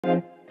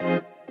Hey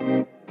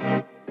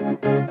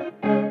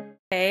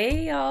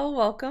y'all,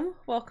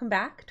 welcome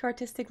back to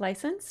Artistic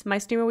License, my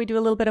stream where we do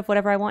a little bit of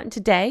whatever I want. And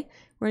today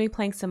we're gonna be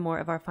playing some more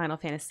of our Final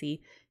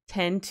Fantasy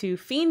X-2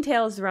 Fiend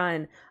Tales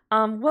run.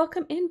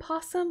 Welcome in,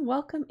 Possum,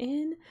 welcome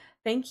in.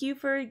 Thank you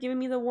for giving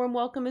me the warm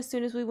welcome as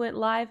soon as we went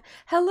live.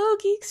 Hello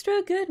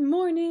Geekstra, good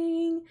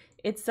morning.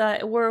 It's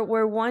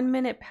we're 1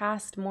 minute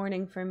past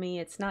morning for me.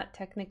 It's not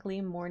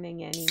technically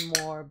morning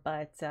anymore,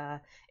 but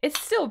it's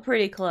still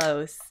pretty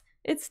close.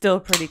 It's still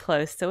pretty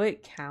close, so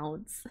it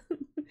counts.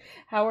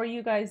 How are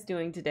you guys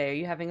doing today? Are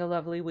you having a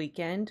lovely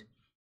weekend?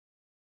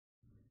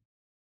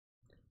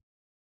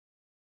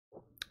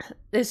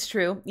 It's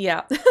true,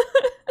 yeah.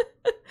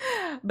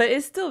 But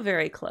it's still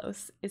very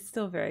close. It's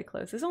still very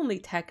close. It's only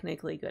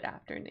technically good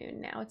afternoon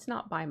now. It's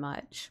not by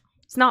much.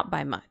 It's not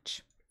by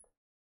much.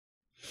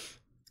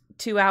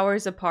 2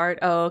 hours apart.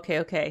 Oh,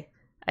 okay.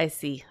 I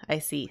see.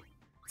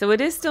 So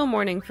it is still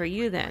morning for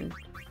you then.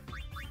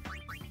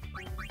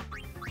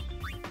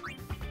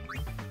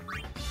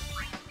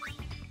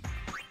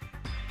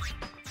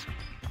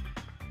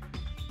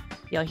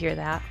 Y'all hear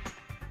that?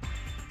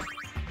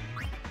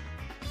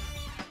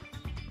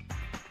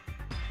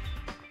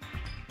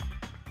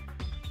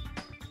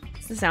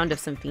 It's the sound of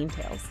some Fiend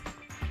Tales.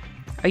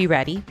 Are you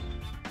ready?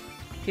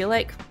 Feel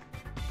like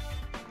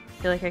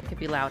I could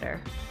be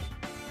louder.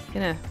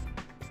 Gonna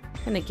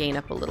gain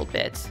up a little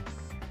bit.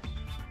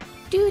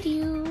 Do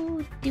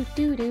do do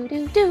do do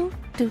do do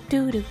do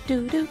do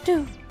do do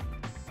do.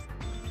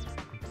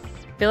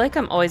 I feel like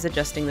I'm always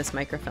adjusting this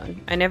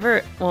microphone. I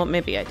never, well,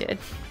 maybe I did.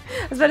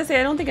 I was about to say,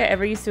 I don't think I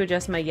ever used to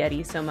adjust my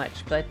Yeti so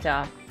much, but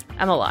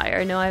I'm a liar.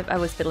 I know I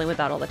was fiddling with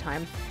that all the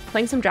time.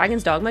 Playing some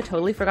Dragon's Dogma,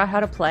 totally forgot how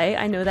to play.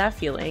 I know that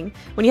feeling.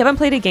 When you haven't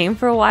played a game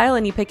for a while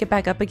and you pick it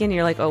back up again,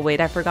 you're like, oh wait,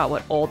 I forgot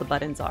what all the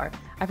buttons are.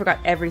 I forgot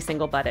every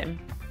single button.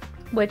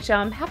 Which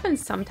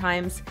happens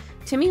sometimes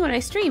to me when I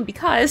stream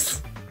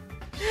because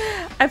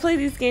I play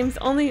these games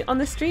only on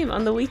the stream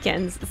on the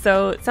weekends.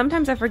 So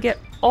sometimes I forget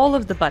all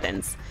of the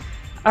buttons.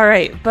 All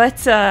right,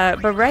 but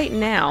right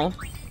now,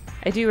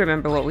 I do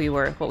remember what we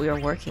were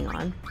working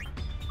on.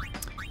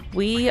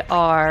 We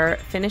are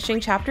finishing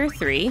chapter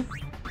 3.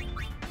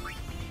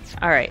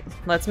 All right,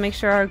 let's make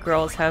sure our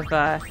girls have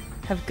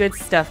good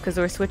stuff because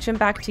we're switching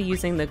back to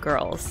using the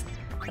girls.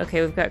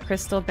 Okay, we've got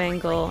Crystal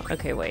Bangle.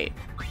 Okay, wait.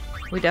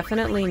 We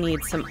definitely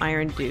need some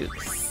Iron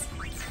Dukes.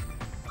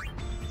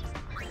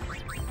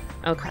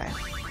 Okay.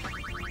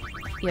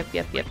 Yep.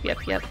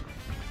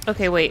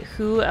 Okay, wait.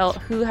 Who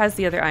has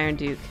the other Iron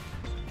Duke?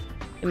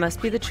 It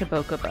must be the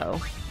Chocobo.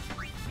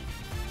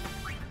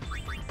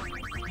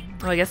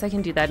 Oh, I guess I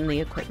can do that in the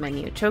equip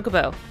menu.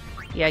 Chocobo.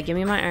 Yeah, give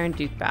me my Iron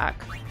Duke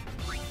back.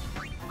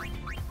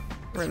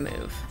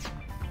 Remove.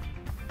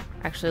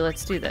 Actually,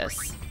 let's do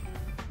this.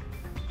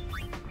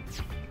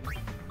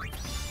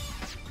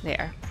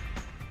 There.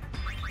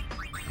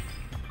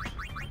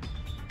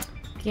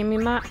 Give me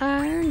my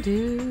Iron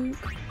Duke.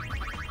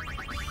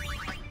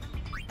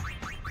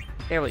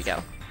 There we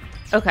go.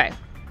 Okay.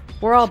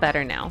 We're all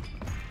better now.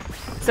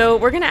 So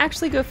we're going to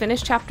actually go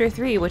finish chapter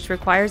 3, which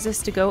requires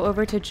us to go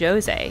over to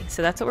Djose.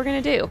 So that's what we're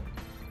going to do.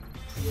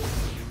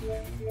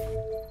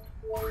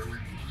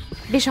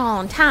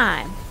 Bichon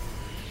time!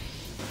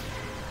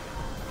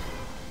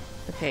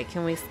 Okay,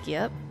 can we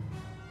skip?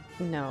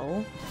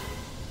 No.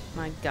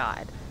 My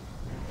god.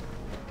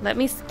 Let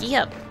me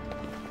skip!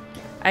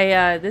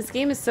 This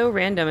game is so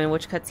random in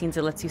which cutscenes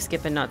it lets you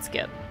skip and not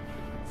skip.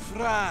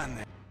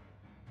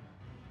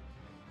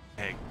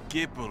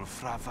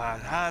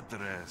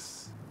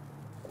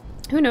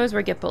 Who knows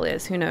where Gipple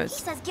is? Who knows?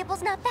 He says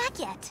Gipple's not back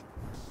yet.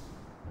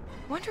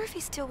 Wonder if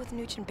he's still with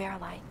Nooch and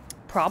Bearlight.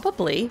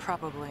 Probably.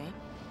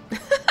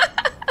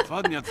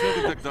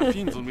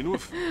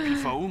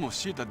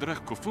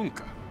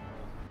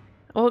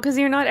 Well, because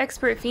you're not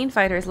expert Fiend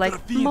fighters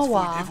like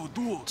Moa.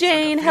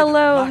 Jane,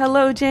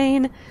 hello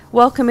Jane.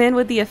 Welcome in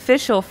with the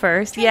official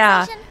first.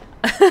 Yeah.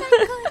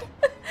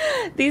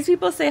 These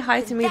people say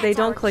hi to me. They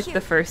don't click the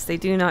first. They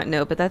do not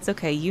know, but that's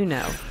okay. You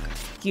know.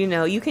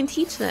 You can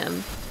teach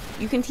them.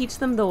 You can teach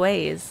them the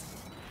ways.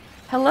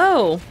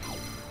 Hello,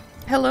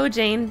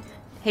 Jane.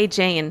 Hey,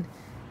 Jane.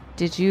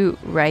 Did you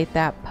write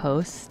that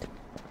post?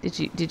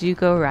 Did you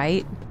go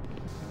write?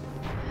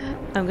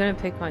 I'm gonna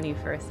pick on you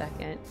for a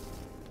second,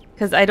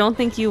 because I don't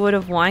think you would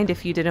have whined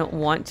if you didn't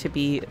want to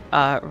be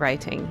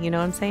writing. You know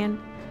what I'm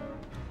saying?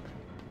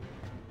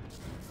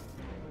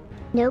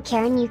 No,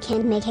 Karen, you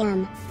can't make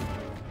him.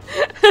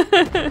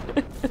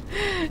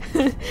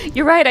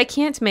 You're right. I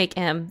can't make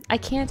M. I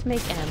can't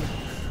make M.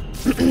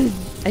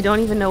 I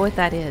don't even know what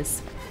that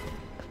is.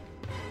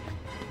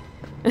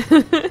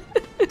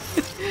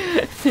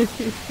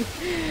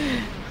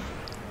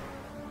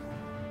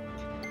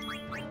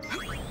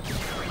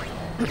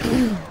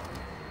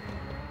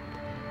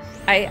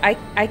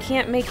 I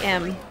can't make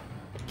M.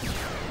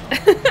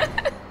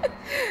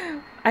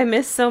 I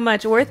miss so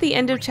much. We're at the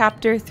end of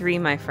chapter 3,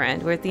 my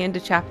friend. We're at the end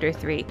of chapter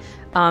 3.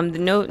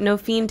 No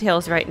Fiend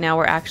Tales right now.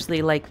 We're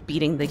actually like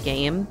beating the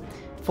game.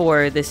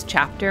 for this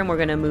chapter, and we're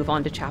going to move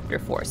on to chapter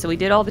 4. So we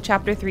did all the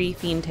chapter 3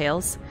 Fiend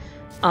Tales,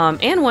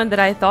 and one that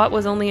I thought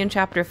was only in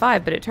chapter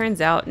 5, but it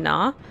turns out,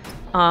 nah,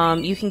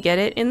 you can get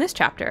it in this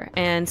chapter.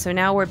 And so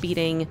now we're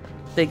beating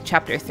the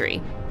chapter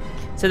 3.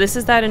 So this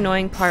is that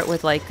annoying part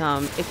with like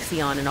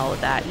Ixion and all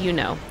of that, you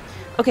know.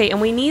 Okay,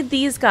 and we need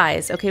these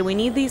guys. Okay, we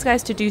need these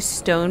guys to do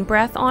Stone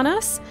Breath on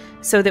us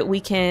so that we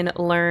can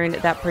learn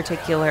that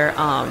particular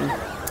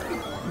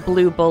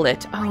blue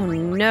bullet. Oh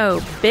no,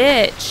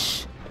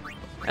 bitch.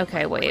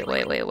 Okay, wait.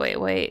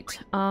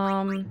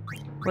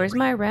 Where's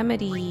my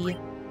remedy?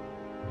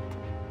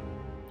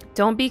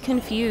 Don't be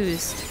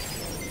confused.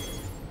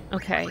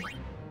 Okay.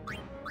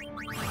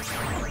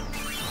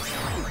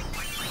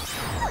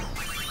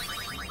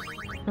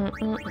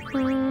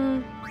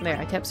 There,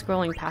 I kept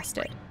scrolling past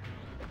it.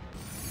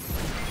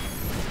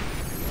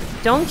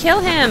 Don't kill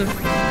him!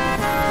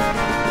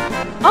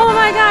 Oh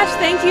my gosh,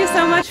 thank you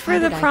so much for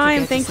the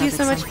Prime. Thank you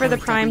so much for the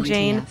Prime,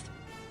 Jane.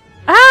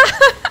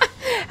 Ah!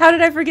 How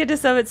did I forget to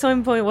sub at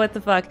some point? What the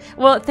fuck?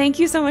 Well, thank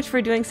you so much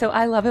for doing so.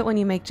 I love it when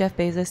you make Jeff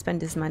Bezos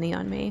spend his money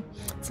on me.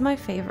 It's my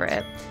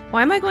favorite.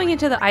 Why am I going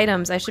into the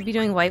items? I should be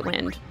doing White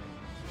Wind.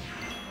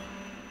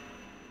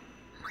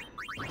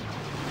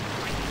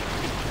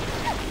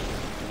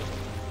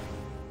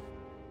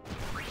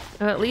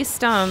 Oh, at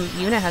least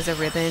Yuna has a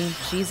ribbon.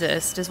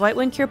 Jesus. Does White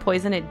Wind cure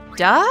poison? It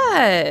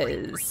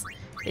does.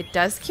 It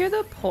does cure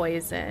the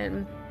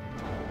poison.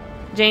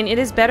 Jane, it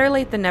is better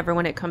late than never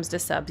when it comes to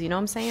subs. You know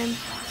what I'm saying?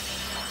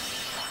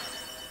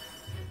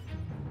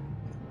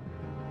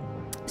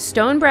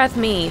 Stone Breath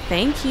me.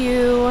 Thank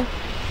you.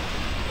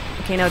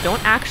 Okay, now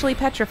don't actually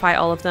petrify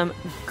all of them.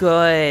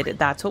 Good.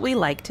 That's what we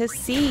like to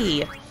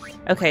see.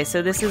 Okay,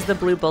 so this is the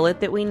blue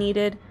bullet that we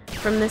needed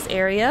from this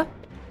area.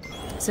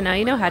 So now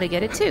you know how to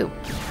get it too.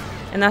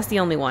 And that's the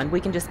only one. We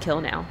can just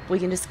kill now. We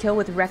can just kill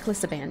with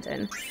reckless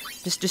abandon.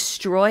 Just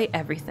destroy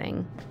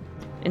everything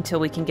until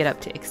we can get up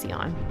to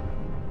Ixion.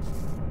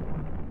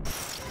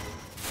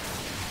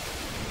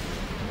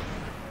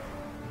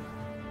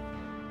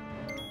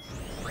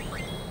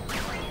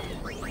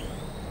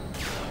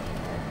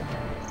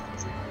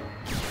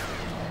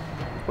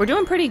 We're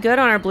doing pretty good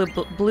on our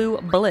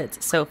blue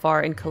bullets so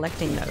far in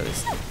collecting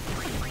those.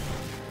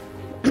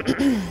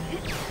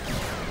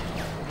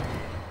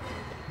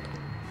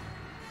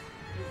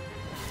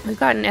 We've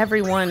gotten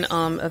every one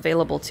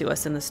available to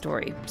us in the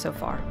story so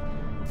far.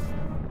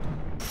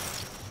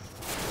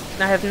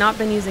 I have not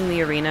been using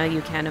the arena.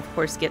 You can, of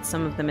course, get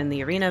some of them in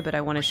the arena, but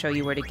I want to show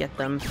you where to get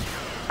them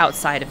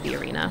outside of the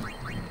arena.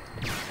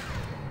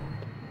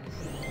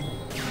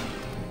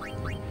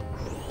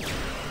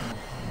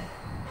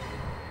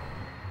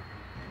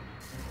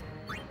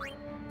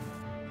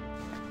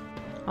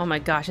 Oh my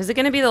gosh, is it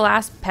going to be the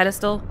last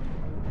pedestal?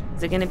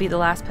 Is it going to be the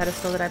last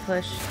pedestal that I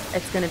push?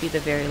 It's going to be the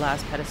very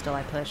last pedestal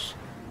I push.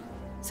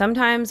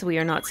 Sometimes we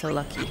are not so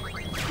lucky.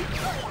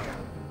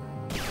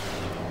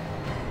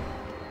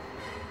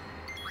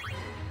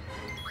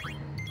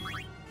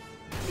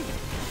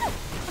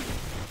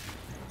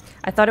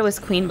 I thought it was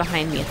Queen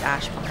behind me. It's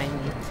Ash behind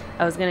me.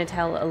 I was going to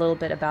tell a little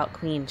bit about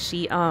Queen.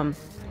 She's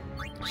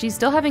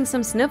still having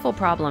some sniffle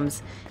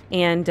problems,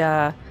 and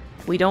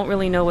we don't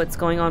really know what's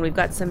going on. We've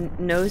got some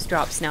nose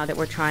drops now that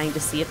we're trying to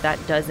see if that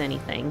does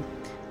anything,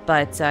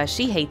 but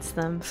she hates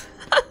them.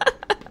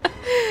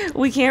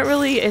 We can't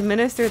really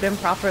administer them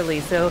properly,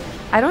 so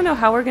I don't know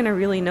how we're gonna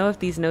really know if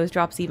these nose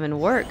drops even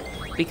work,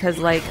 because,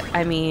 like,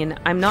 I mean,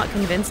 I'm not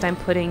convinced I'm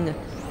getting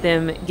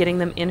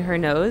them in her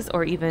nose,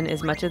 or even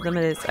as much of them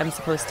as I'm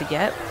supposed to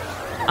get.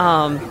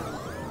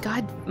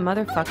 God,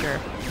 motherfucker.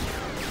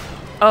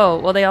 Oh,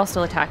 well, they all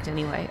still attacked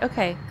anyway.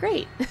 Okay,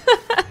 great.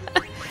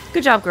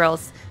 Good job,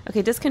 girls.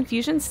 Okay, does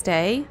confusion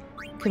stay?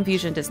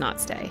 Confusion does not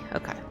stay.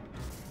 Okay.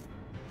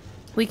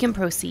 We can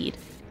proceed.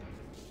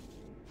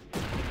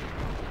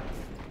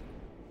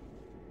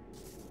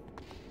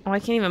 Oh, I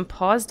can't even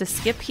pause to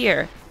skip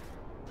here.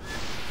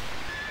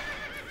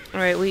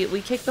 Alright,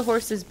 we kick the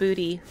horse's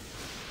booty.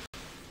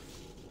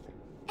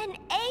 An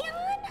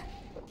Aeon?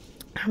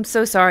 I'm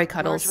so sorry,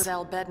 Cuddles. With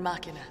Al Bhed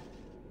Machina.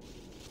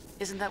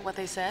 Isn't that what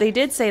they said? They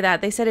did say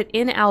that. They said it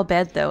in Al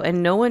Bhed, though,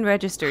 and no one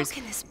registers. How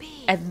can this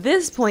be? At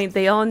this point,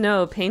 they all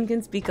know Pain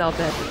can speak Al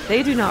Bhed, but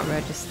they do not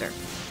register.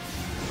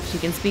 She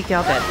can speak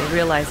Al Bhed. They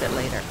realize it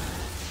later.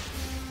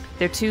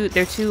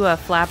 They're too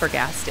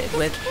flabbergasted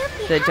with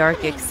the Dark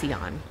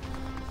Ixion.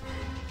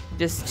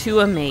 Just too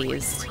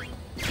amazed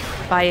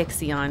by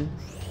Ixion.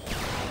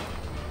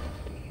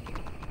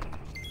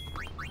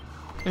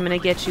 I'm gonna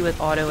get you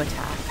with auto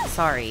attack.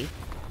 Sorry.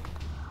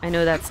 I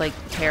know that's like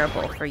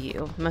terrible for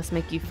you. It must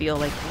make you feel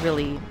like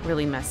really,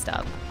 really messed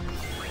up.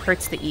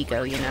 Hurts the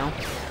ego, you know?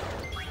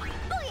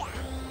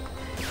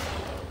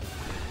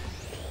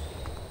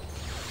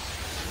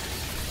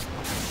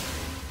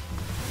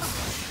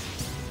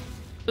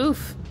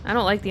 Oof. I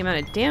don't like the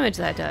amount of damage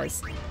that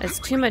does. That's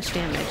too much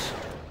damage.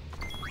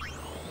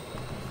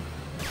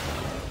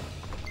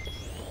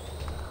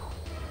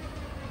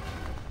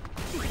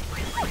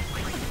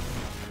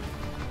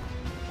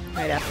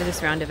 Right after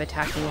this round of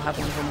attacking, we'll have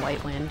one from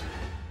White Wind.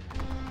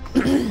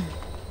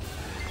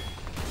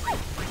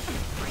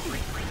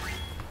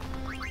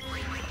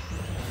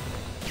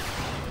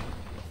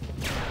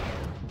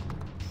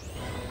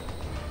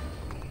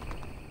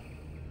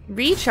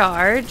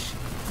 Recharge?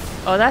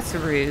 Oh, that's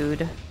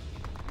rude.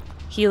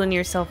 Healing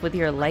yourself with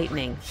your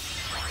lightning.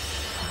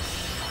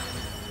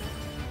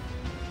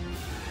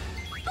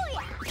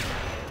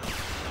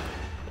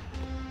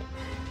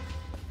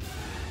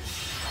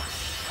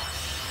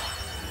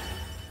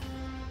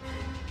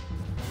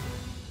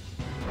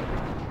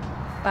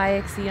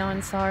 Bye,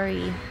 Ixion.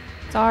 Sorry.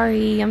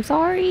 Sorry. I'm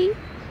sorry.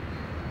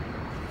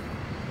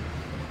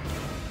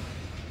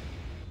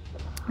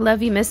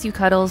 Love you. Miss you,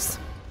 Cuddles.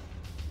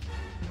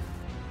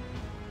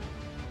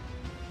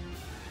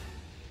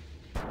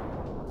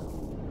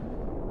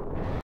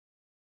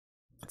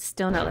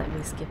 Still not letting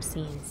me skip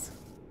scenes.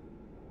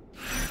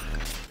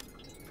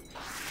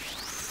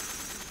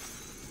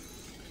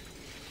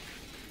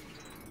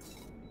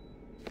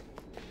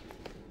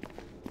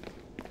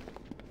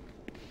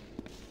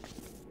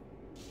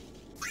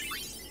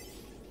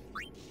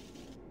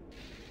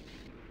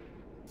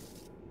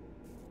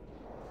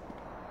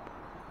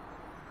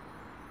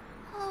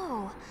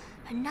 Oh,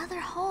 another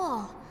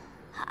hole.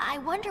 I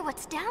wonder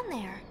what's down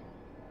there.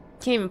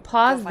 Can't even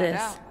pause Go find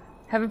this. out.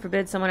 Heaven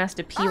forbid someone has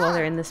to pee while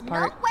they're in this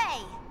part. No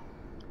way.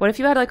 What if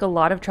you had like a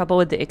lot of trouble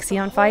with the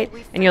Ixion fight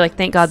and you're like,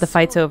 thank God the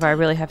fight's over, I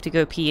really have to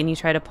go pee, and you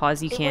try to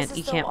pause, you can't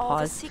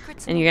pause,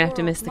 and you're gonna have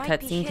to miss the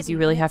cutscene because you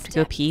really have to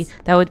go pee?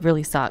 That would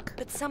really suck.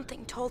 But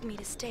something told me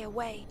to stay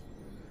away.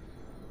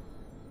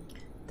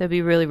 That'd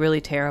be really,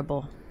 really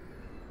terrible.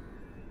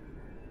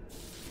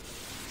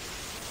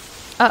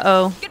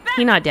 Uh-oh.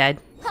 He not dead.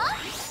 Huh?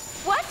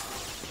 What?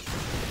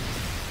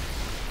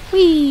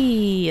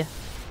 Whee!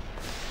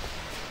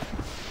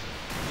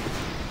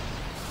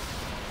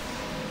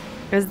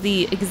 It was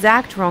the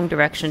exact wrong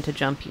direction to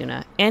jump,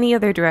 Yuna. Any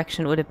other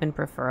direction would have been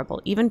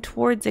preferable. Even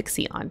towards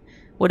Ixion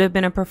would have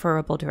been a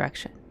preferable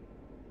direction.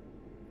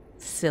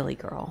 Silly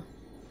girl.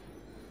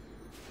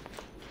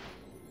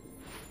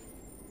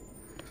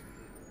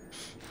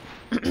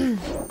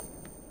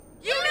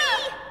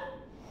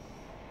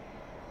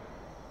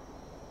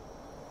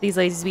 These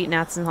ladies beat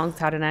Nats and Honks.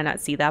 How did I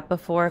not see that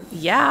before?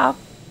 Yeah,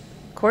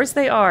 of course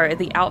they are.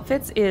 The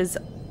outfits is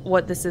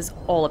what this is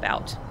all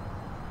about.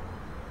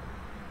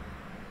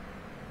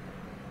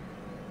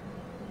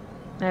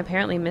 I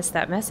apparently missed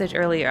that message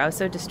earlier. I was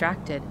so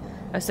distracted.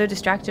 I was so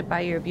distracted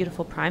by your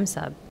beautiful Prime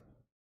sub.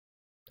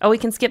 Oh, we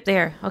can skip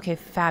there. Okay,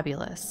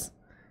 fabulous.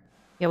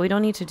 Yeah, we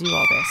don't need to do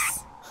all this.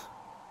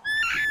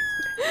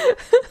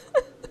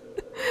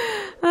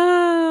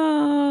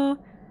 Oh,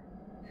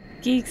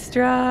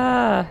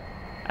 Geekstra.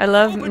 I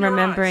love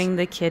remembering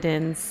the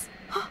kittens.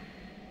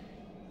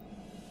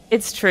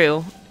 It's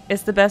true.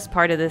 It's the best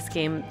part of this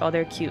game, all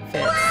their cute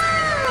fits.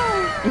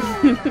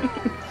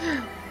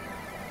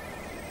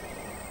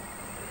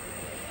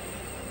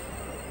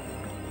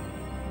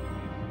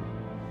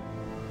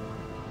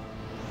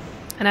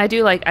 And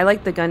I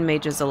like the gun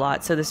mages a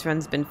lot, so this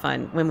run's been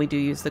fun when we do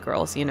use the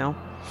girls, you know?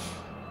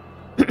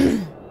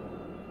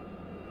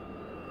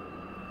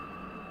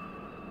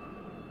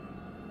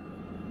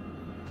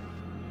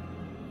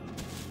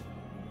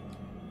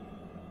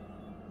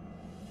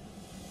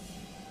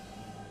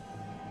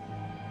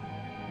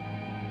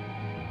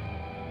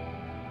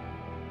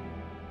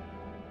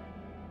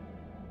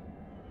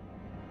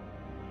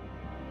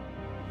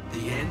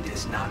 The end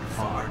is not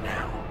far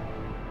now.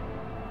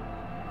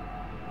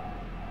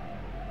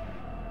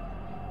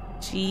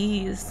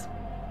 Jeez.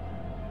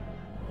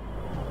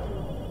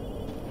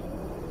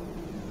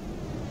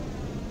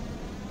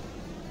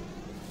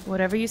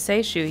 Whatever you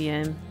say,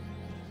 Shuyin.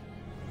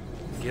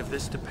 Give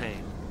this to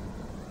Pain.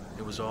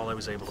 It was all I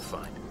was able to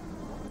find.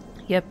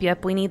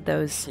 Yep, we need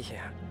those.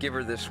 Yeah, give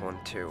her this one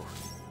too.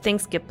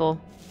 Thanks, Gipple.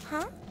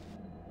 Huh?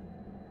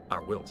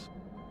 Our wills.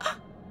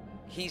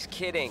 He's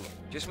kidding.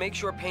 Just make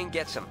sure Pain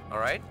gets him,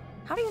 alright?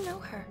 How do you know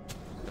her?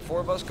 The four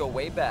of us go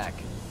way back.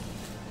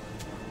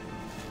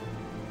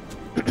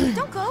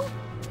 Don't go.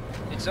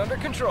 It's under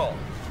control.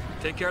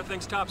 Take care of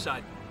things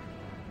topside.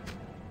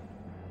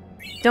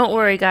 Don't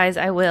worry, guys,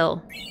 I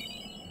will.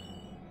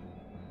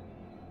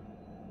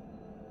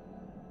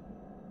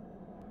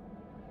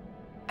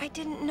 I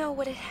didn't know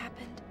what had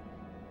happened.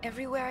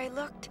 Everywhere I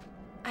looked,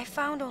 I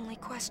found only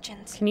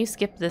questions. Can you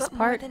skip this But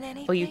more part? than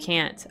Oh, you anything-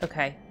 can't.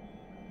 Okay.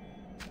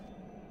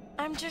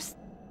 I'm just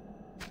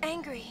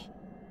angry.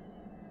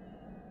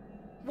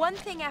 One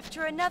thing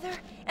after another,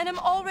 and I'm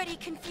already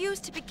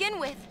confused to begin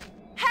with.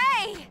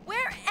 Hey!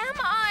 Where am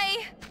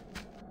I?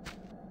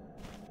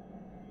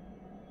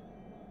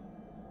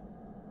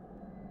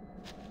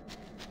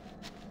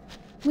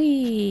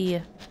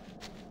 Whee!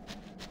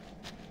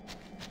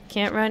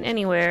 Can't run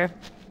anywhere,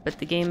 but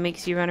the game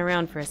makes you run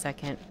around for a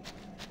second.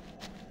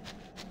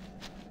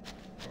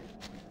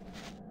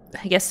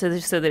 I guess so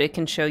that it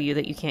can show you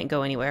that you can't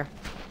go anywhere.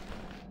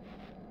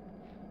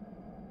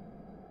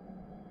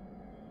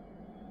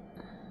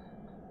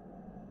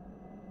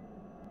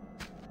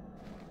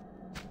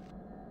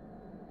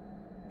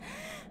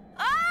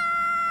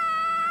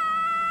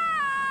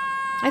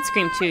 I'd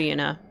scream too, you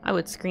know. I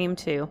would scream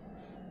too.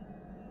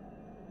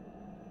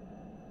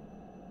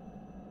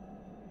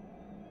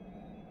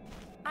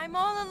 I'm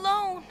all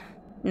alone.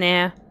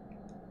 Nah.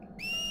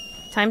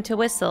 Time to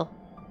whistle.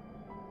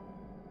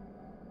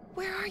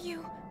 Where are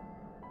you?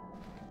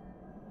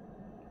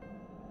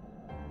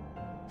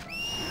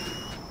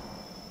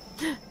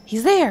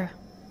 He's there.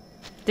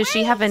 Does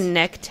she have a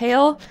neck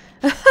tail?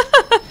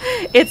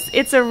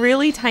 It's a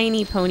really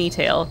tiny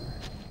ponytail.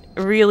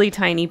 Really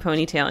tiny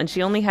ponytail, and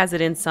she only has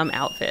it in some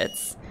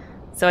outfits.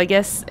 So I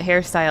guess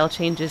hairstyle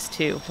changes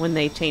too when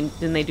they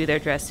do their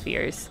dress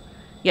spheres.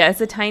 Yeah,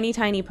 it's a tiny,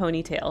 tiny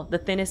ponytail. The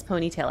thinnest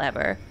ponytail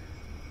ever.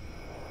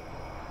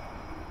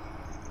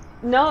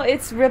 No,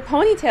 it's a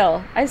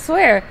ponytail. I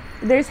swear.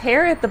 There's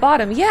hair at the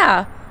bottom.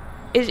 Yeah.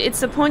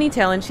 It's a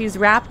ponytail, and she's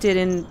wrapped it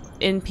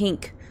in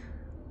pink.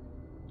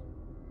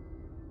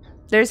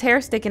 There's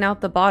hair sticking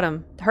out the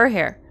bottom. Her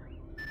hair.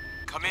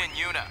 Come in,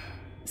 Yuna.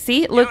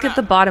 See? Look at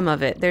the bottom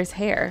of it. There's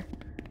hair.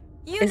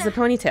 Yuna, It's a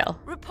ponytail.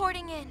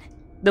 reporting in.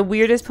 The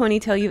weirdest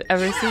ponytail you've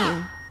ever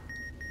seen.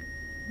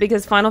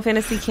 Because Final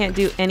Fantasy can't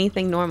do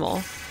anything normal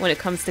when it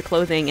comes to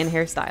clothing and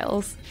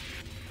hairstyles.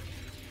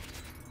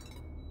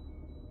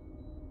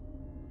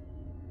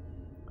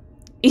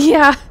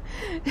 Yeah.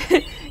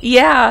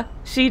 Yeah,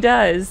 she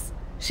does.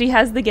 She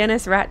has the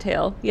Guinness rat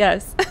tail.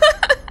 Yes.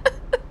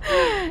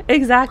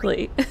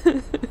 Exactly.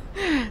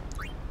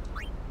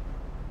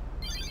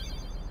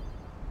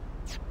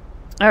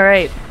 All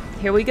right,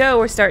 here we go.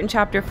 We're starting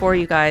chapter 4,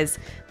 you guys.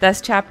 That's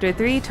chapter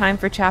 3. Time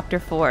for chapter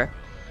 4.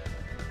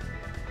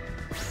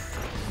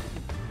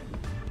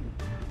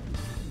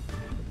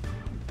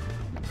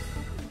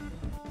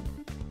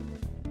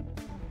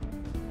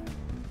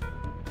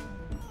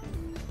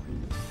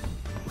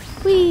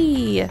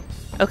 Whee!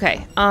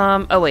 Okay,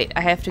 oh wait,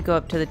 I have to go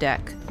up to the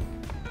deck.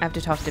 I have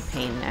to talk to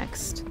Pain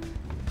next.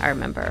 I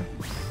remember.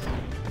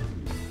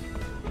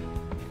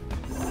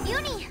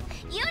 Uni!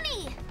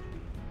 Uni!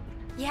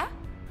 Yeah?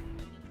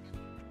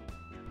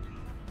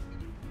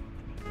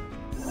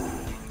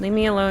 Leave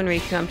me alone,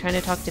 Riku. I'm trying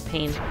to talk to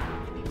Pain.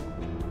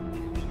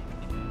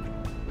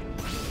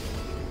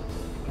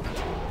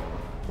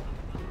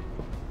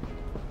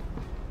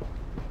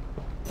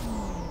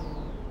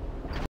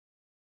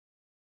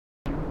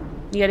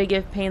 You gotta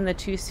give Pain the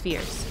 2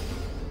 spheres.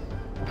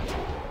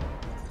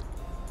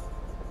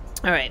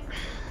 Alright.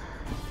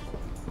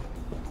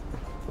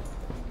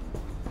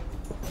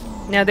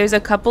 Now there's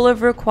a couple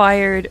of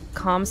required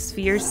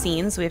Comsphere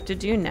scenes we have to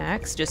do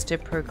next just to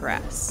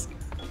progress.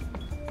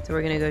 So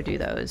we're gonna go do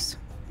those.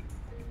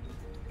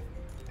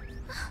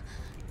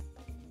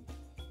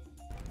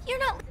 You're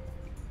not...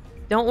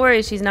 Don't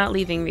worry, she's not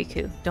leaving,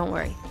 Riku. Don't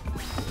worry.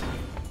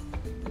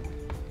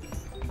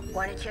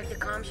 Want to check the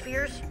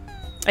Comspheres?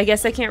 I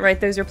guess I can't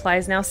write those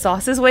replies now.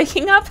 Sauce is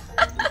waking up.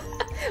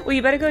 Well,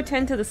 you better go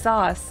tend to the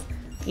sauce.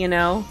 You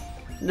know,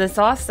 the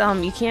sauce.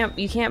 You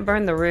can't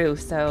burn the roux,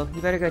 so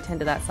you better go tend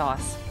to that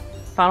sauce.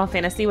 Final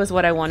Fantasy was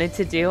what I wanted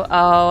to do.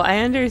 Oh, I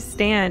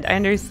understand. I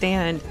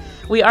understand.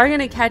 We are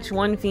gonna catch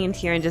one fiend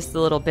here in just a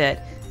little bit.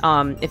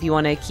 If you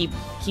want to keep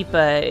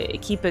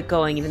it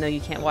going, even though you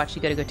can't watch,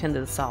 you gotta go tend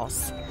to the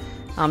sauce.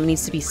 It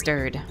needs to be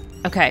stirred.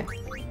 Okay.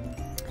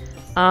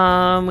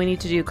 We need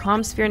to do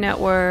Comsphere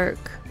Network.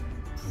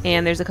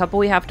 And there's a couple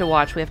we have to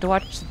watch. We have to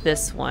watch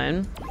this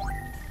one.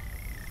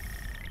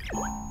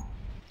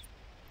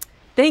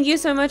 Thank you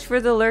so much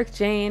for the lurk,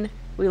 Jane.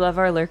 We love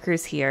our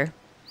lurkers here.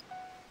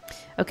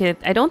 Okay,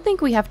 I don't think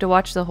we have to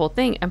watch the whole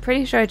thing. I'm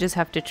pretty sure I just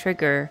have to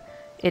trigger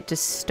it to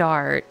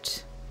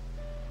start.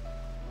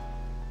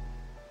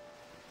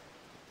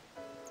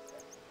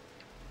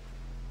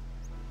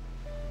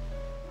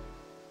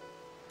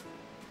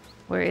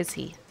 Where is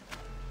he?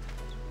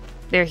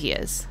 There he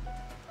is.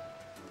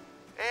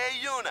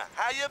 Hey, Yuna,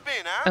 how you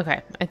been, huh?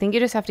 Okay, I think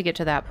you just have to get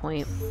to that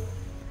point.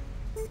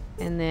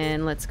 And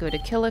then let's go to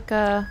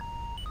Kilika.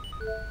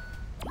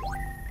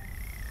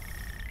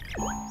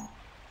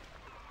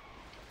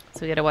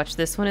 So we gotta watch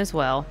this one as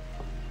well.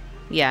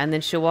 Yeah, and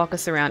then she'll walk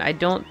us around. I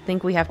don't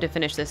think we have to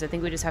finish this. I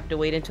think we just have to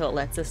wait until it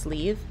lets us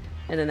leave,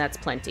 and then that's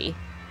plenty.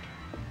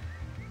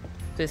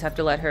 So we just have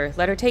to let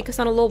her take us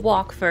on a little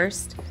walk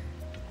first,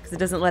 because it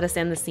doesn't let us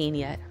end the scene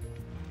yet.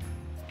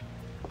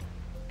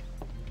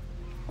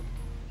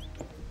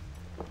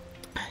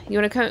 You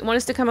want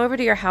us to come over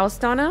to your house,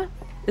 Donna?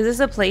 Is this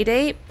a play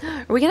date?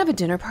 Are we gonna have a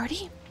dinner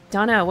party?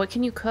 Donna, what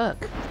can you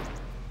cook?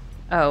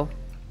 Oh.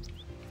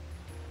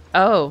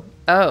 Oh.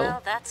 Oh.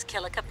 Well, that's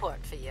Kilika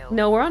Port for you.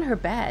 No, we're on her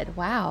bed.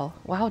 Wow.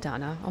 Wow,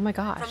 Donna. Oh my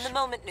gosh. From the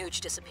moment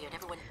Nooch disappeared,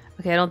 everyone...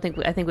 Okay,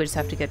 I think we just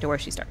have to get to where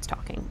she starts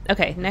talking.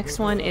 Okay, next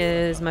one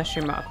is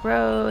Mushroom Rock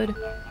Road.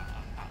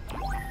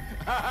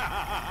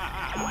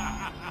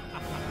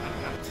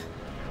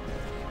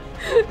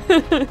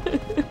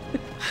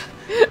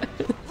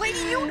 Lady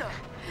Yuna!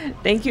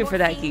 Thank you for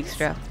that,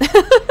 Geekstra.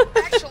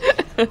 Actually,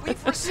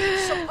 we've received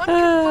some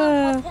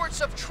unconfirmed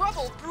reports of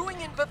trouble brewing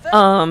in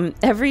Bavaria.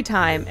 Every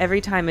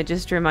time it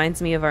just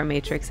reminds me of our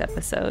Matrix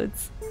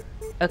episodes.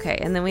 Okay,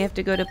 and then we have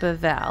to go to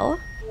Bavel.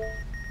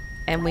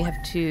 And we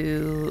have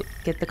to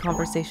get the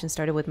conversation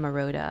started with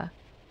Maroda.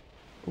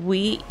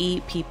 We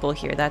eat people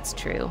here, that's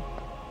true.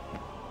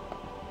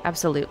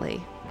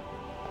 Absolutely.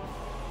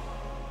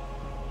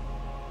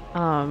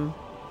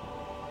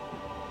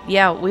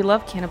 Yeah, we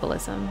love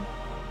cannibalism.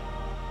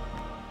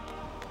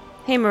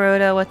 Hey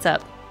Maroda, what's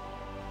up?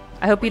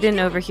 I hope you didn't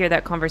overhear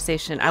that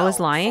conversation. I was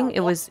lying. It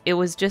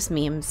was just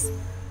memes.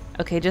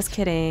 Okay, just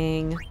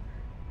kidding.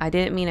 I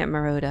didn't mean it,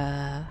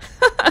 Maroda.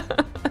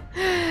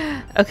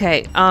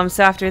 Okay,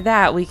 so after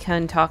that we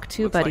can talk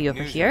to Buddy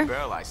over here.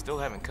 I still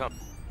haven't come.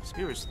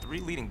 Spears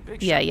 3 leading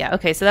big Yeah, yeah.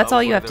 Okay, so that's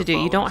all you have to do.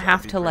 You don't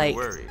have to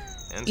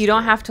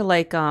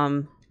like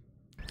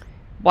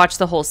watch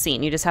the whole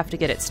scene. You just have to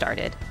get it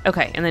started.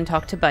 Okay, and then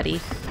talk to Buddy.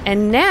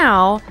 And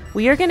now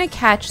we are going to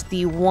catch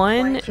the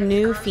one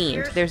new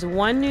fiend. There's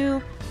one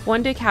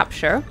to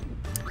capture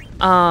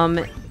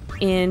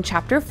in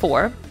chapter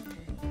 4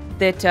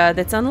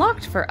 that's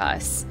unlocked for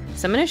us.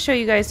 So I'm going to show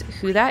you guys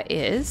who that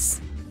is.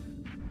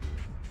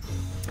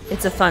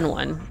 It's a fun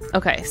one.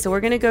 Okay, so we're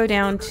going to go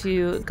down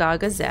to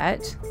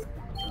Gagazette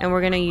and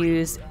we're going to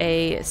use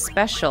a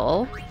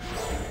special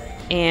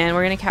and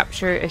we're going to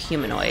capture a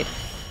humanoid.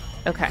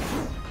 Okay.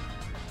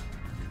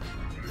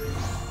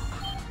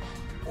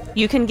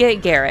 You can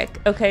get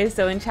Garik. Okay,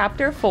 so in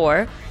chapter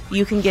 4,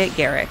 you can get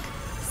Garik.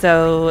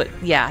 So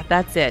yeah,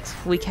 that's it.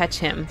 We catch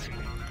him.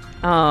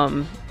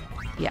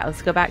 Yeah,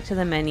 let's go back to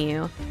the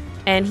menu.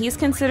 And he's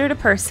considered a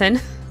person.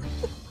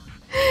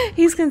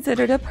 He's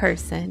considered a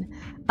person.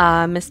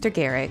 Mr.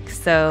 Garik.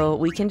 So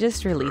we can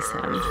just release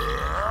him.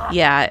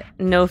 Yeah,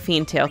 no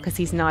fiend tail because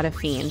he's not a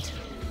fiend.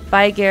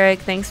 Bye, Garik.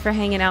 Thanks for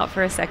hanging out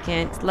for a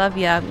second. Love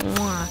ya.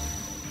 Mwah.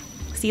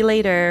 See you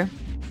later.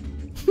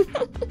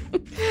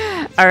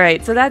 All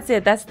right, so that's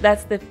it. That's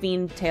the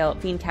fiend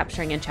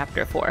capturing in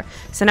chapter 4.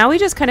 So now we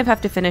just kind of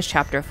have to finish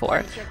chapter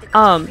 4.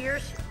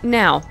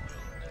 Now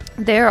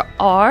there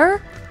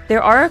are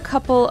a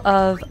couple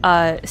of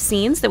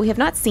scenes that we have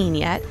not seen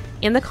yet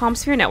in the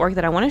Comsphere network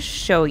that I want to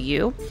show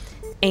you,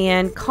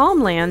 and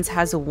Calmlands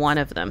has one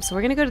of them. So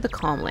we're gonna go to the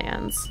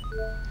Calmlands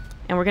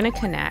and we're gonna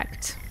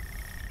connect.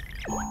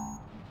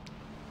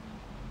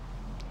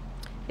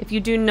 If you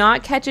do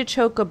not catch a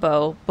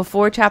chocobo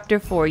before chapter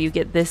 4, you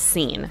get this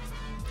scene.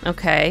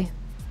 Okay?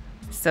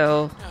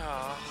 So...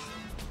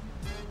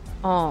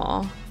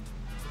 Aw.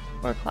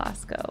 Poor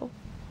Clasco.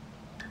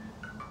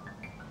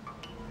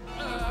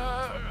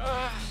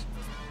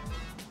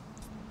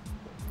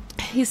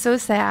 He's so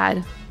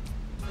sad.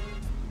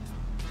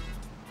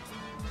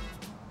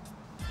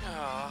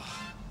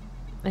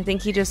 I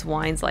think he just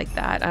whines like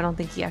that. I don't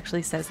think he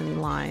actually says any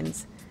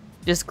lines.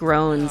 Just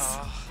groans.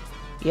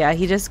 Yeah,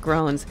 he just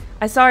groans.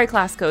 I'm sorry,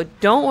 Clasco.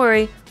 Don't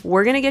worry.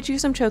 We're going to get you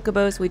some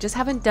chocobos. We just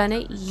haven't done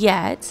it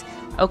yet.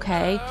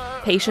 Okay?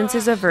 Patience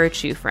is a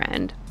virtue,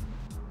 friend.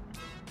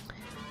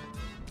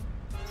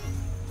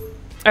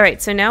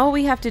 Alright, so now what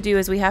we have to do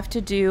is we have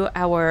to do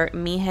our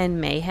Mihen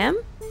Mayhem.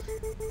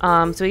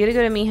 So we got to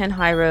go to Mihen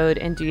Highroad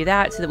and do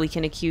that so that we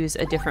can accuse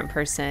a different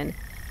person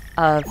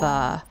of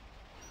the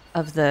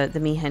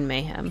Mihen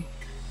Mayhem.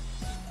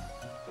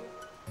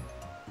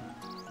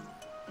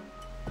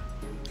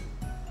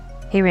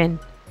 Hey, Rin.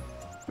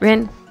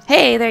 Rin.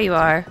 Hey, there you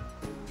are.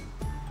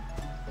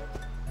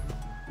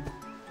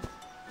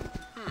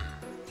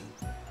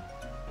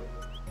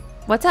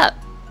 What's up?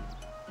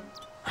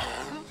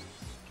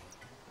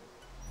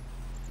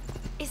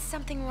 Is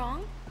something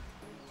wrong?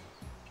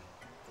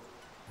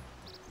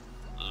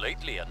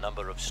 Lately, a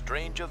number of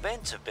strange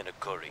events have been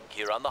occurring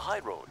here on the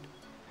Highroad.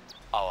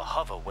 Our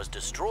hover was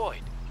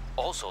destroyed.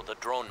 Also, the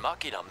drone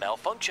Machina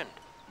malfunctioned.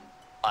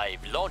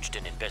 I've launched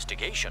an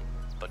investigation,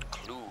 but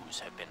clues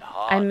have been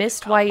hard. I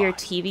missed why your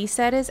TV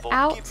set is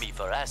out. Forgive me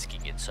for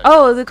asking in such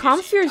Oh, the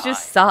Comspheres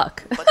just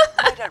suck. But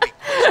might I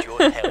request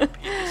your help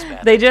in this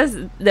matter? They just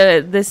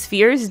the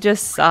spheres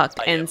just suck,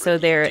 and so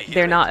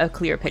they're not a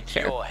clear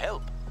picture. With your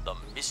help, the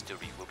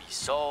mystery will be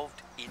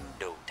solved in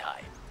no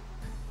time.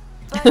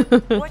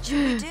 But what should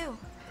we do?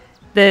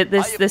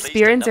 The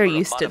Spirits are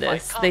used to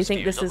this. They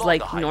think this is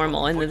like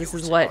normal, and this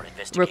is what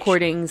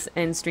recordings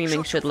and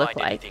streaming should look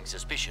like.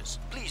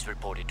 Please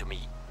report it to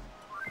me.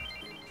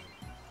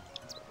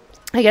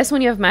 I guess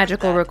when you have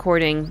magical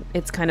recording,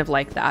 it's kind of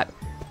like that.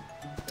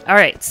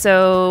 Alright,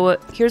 so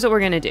here's what we're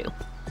going to do.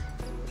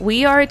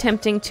 We are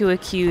attempting to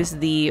accuse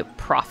the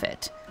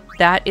Prophet.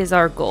 That is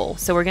our goal.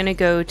 So we're going to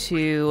go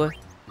to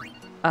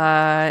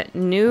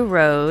New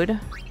Road,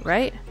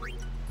 right?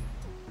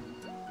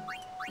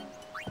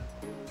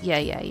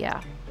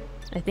 Yeah.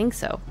 I think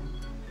so.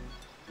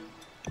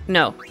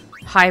 No,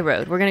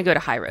 Highroad. We're going to go to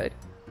Highroad.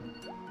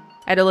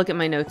 I had to look at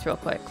my notes real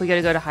quick. We got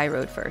to go to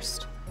Highroad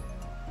first.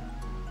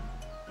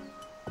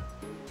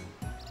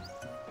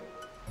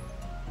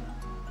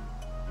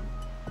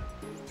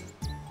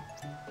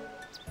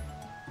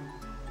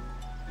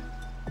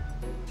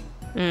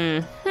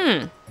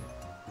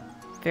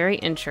 Very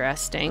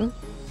interesting.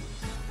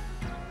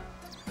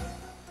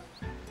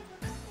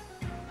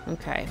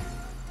 Okay.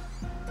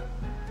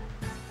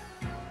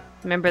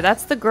 Remember,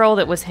 that's the girl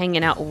that was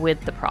hanging out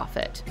with the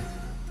Prophet.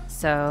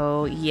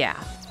 So,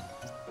 yeah.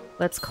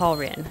 Let's call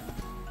Rin.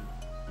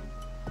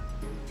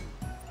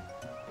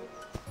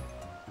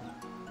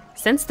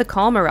 Since the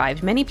calm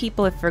arrived, many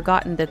people have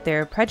forgotten that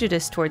they're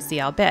prejudiced towards the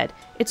Al Bhed.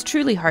 It's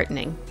truly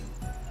heartening.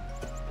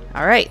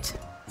 Alright.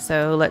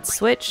 So let's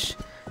switch.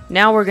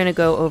 Now we're gonna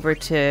go over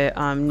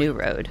to New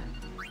Road.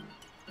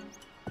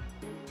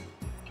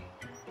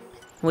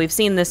 We've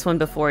seen this one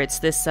before. It's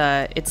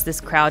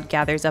this crowd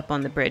gathers up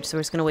on the bridge. So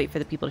we're just gonna wait for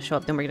the people to show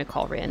up. Then we're gonna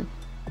call Rin.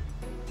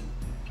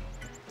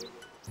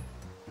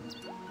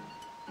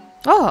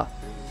 Oh,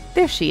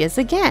 there she is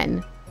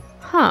again.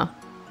 Huh.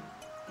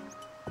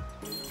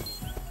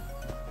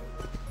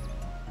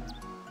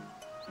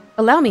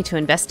 Allow me to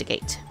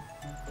investigate.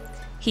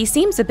 He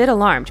seems a bit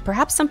alarmed.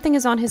 Perhaps something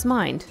is on his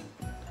mind.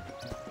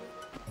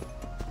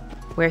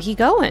 Where he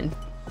going?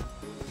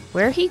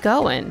 Where he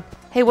going?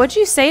 Hey, what'd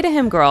you say to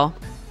him, girl?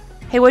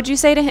 Hey, what'd you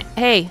say to him?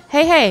 Hey,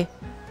 hey, hey.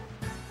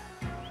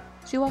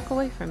 Did you walk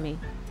away from me?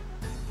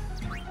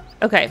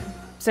 Okay,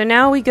 so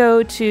now we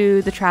go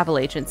to the travel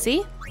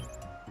agency.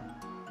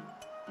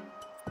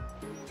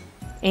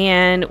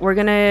 And we're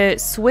gonna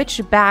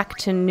switch back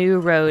to New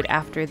Road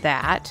after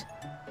that.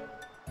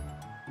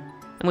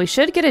 And we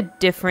should get a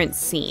different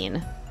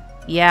scene.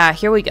 Yeah,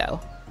 here we go.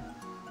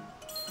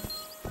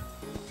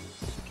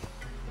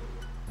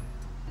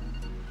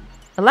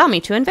 Allow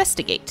me to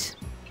investigate.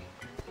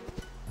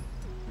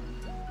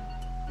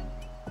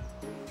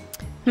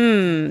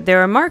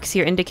 There are marks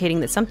here indicating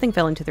that something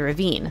fell into the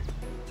ravine.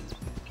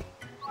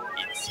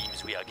 It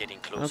seems we are getting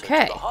closer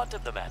Okay. to the heart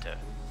of the matter.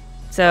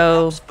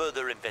 So, Perhaps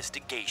further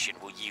investigation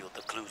will yield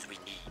the clues we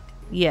need.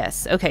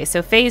 yes. Okay,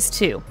 so phase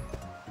 2.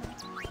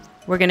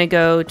 We're gonna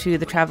go to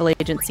the travel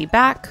agency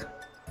back.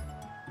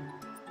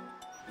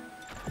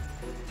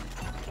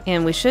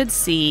 And we should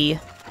see...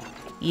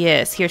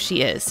 Yes, here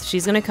she is.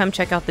 She's gonna come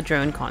check out the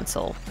drone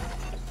console.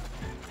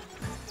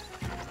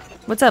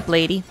 What's up,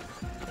 lady?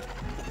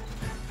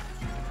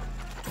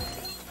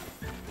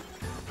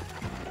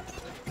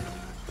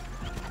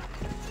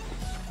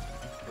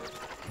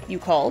 You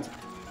called?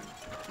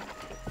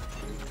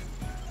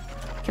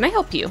 Can I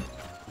help you?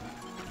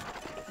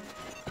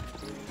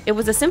 It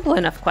was a simple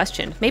enough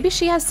question. Maybe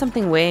she has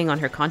something weighing on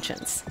her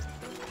conscience.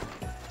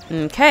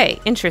 Okay,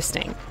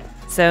 interesting.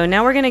 So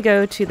now we're gonna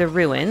go to the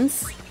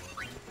ruins.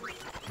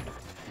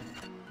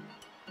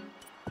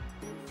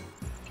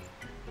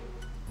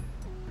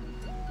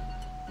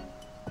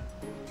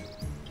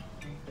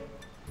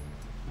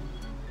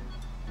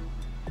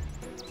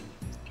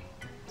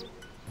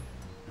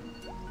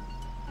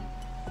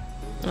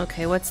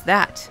 Okay, what's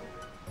that?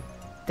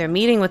 They're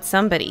meeting with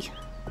somebody.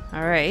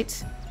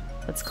 Alright.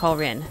 Let's call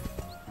Rin.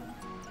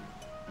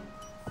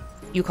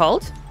 You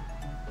called?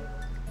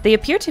 They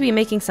appear to be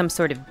making some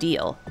sort of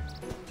deal.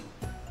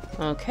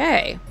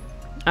 Okay.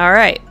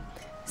 Alright.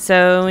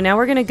 So now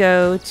we're gonna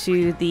go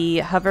to the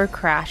hover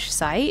crash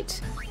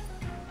site.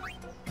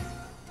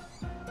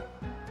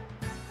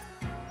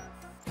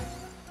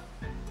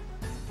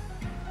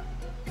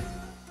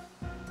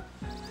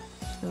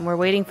 And we're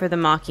waiting for the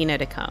Machina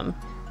to come.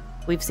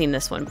 We've seen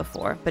this one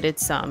before, but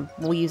it's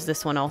we'll use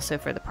this one also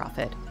for the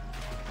Prophet.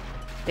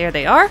 There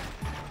they are.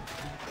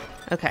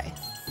 Okay.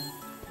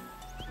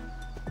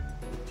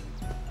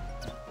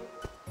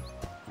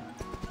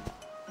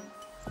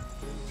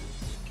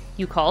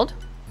 You called?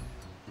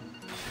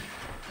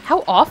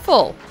 How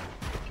awful!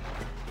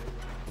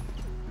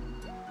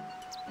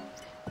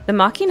 The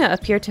Machina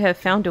appear to have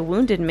found a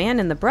wounded man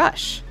in the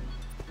brush.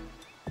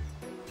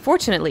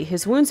 Fortunately,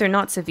 his wounds are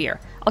not severe.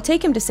 I'll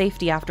take him to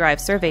safety after I've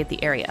surveyed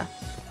the area.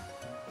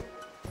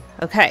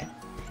 Okay,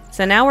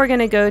 so now we're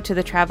gonna go to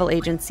the travel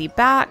agency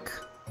back.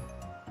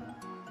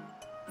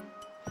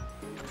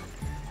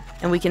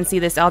 And we can see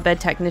this Albed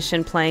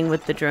technician playing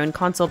with the drone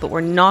console, but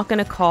we're not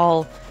gonna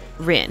call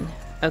Rin.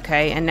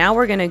 Okay, and now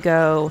we're gonna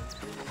go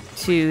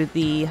to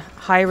the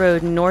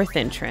Highroad North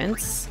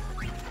entrance.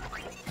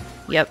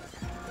 Yep.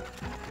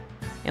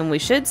 And we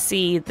should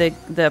see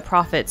the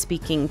Prophet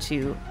speaking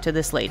to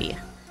this lady.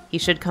 He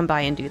should come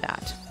by and do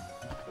that.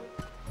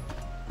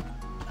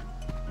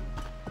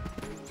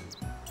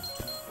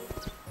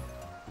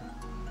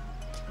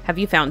 Have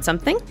you found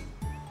something?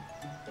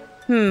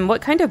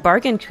 What kind of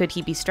bargain could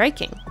he be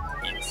striking?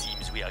 It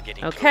seems we are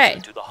getting Okay.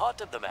 closer to the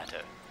heart of the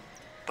matter.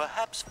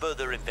 Perhaps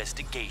further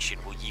investigation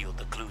will yield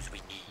the clues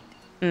we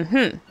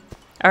need.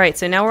 Alright,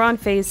 so now we're on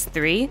phase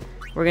 3.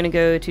 We're gonna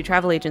go to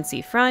travel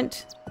agency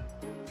front.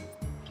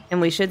 And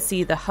we should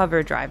see the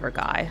hover driver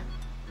guy.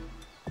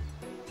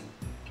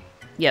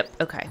 Yep,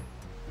 okay.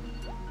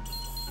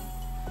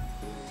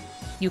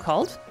 You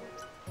called?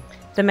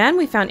 The man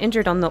we found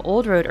injured on the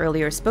old road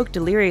earlier spoke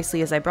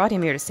deliriously as I brought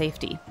him here to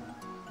safety.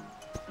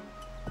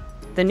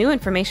 The new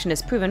information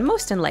has proven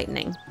most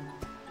enlightening.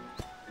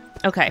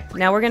 Okay,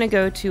 now we're gonna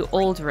go to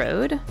Old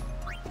Road.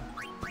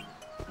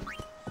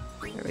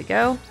 There we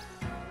go.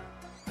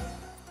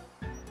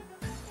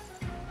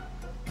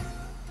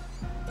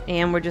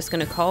 And we're just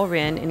gonna call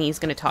Rin and he's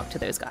gonna talk to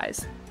those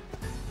guys.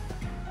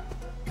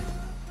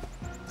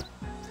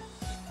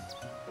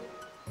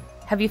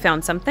 Have you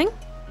found something?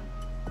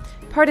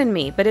 Pardon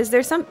me, but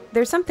there's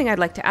something I'd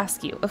like to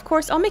ask you. Of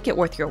course, I'll make it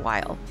worth your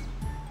while.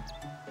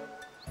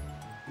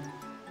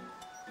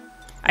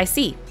 I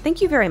see.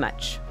 Thank you very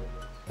much.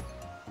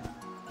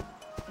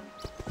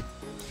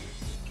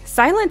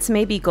 Silence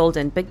may be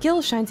golden, but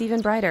Gil shines even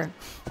brighter.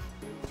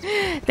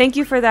 Thank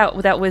you for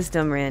that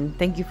wisdom, Rin.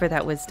 Thank you for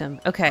that wisdom.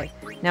 Okay,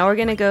 now we're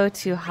gonna go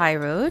to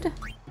Highroad.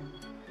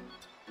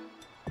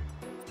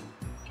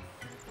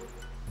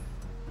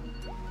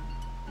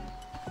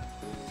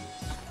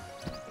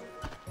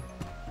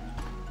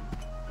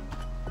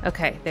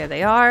 Okay, there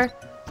they are.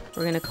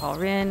 We're gonna call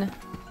Rin.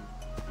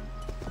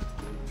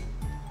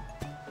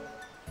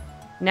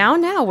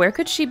 Now, where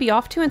could she be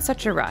off to in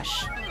such a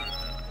rush?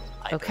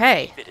 Okay.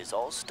 I believe it is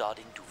all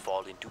starting to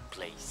fall into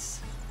place.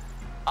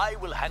 I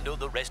will handle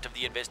the rest of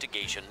the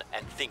investigation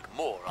and think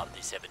more on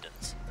this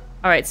evidence.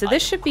 Alright, so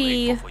this should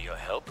be For your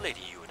help,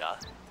 Lady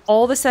Yuna.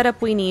 all the setup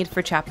we need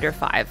for Chapter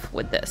 5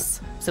 with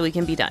this, so we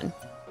can be done.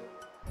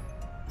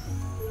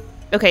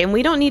 Okay, and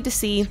we don't need to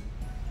see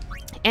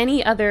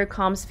any other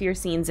Comsphere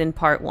scenes in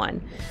Part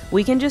 1.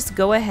 We can just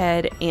go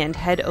ahead and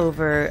head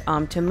over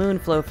to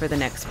Moonflow for the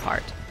next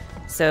part.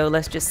 So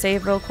let's just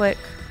save real quick.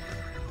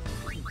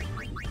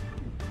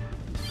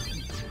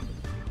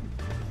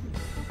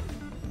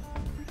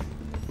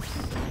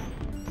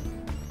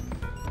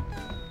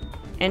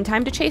 And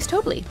time to chase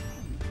Tobley.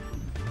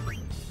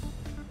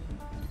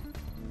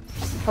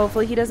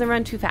 Hopefully he doesn't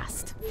run too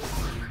fast.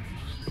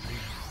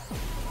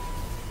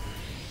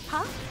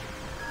 Huh?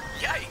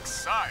 Yikes,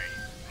 sorry.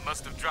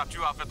 Must have dropped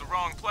you off at the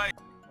wrong place.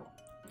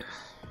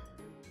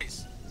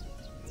 As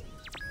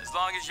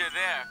long as you're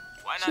there,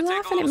 why not She's take a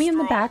laughing little at me in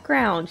the stroll?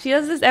 background. She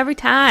does this every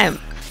time.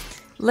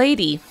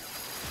 Lady.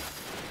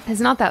 It's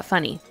not that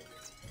funny.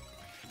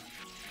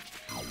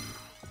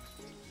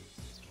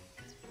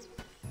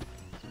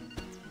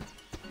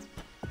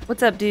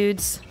 What's up,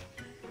 dudes?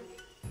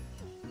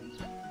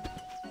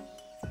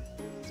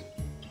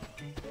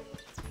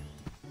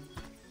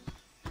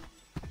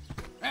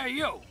 Hey,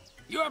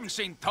 you haven't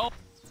seen Tom?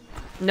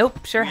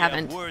 Nope, sure We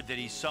haven't. have word that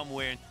he's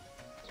somewhere.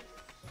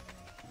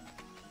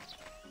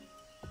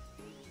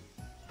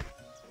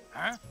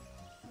 Huh?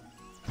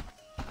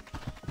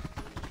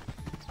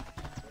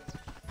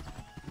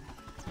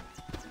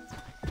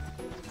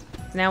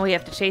 Now we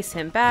have to chase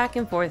him back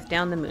and forth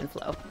down the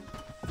Moonflow.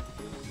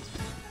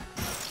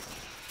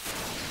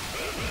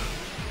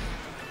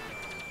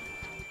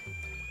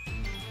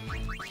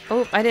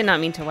 Oh, I did not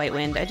mean to White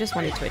Wind. I just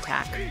wanted to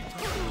attack.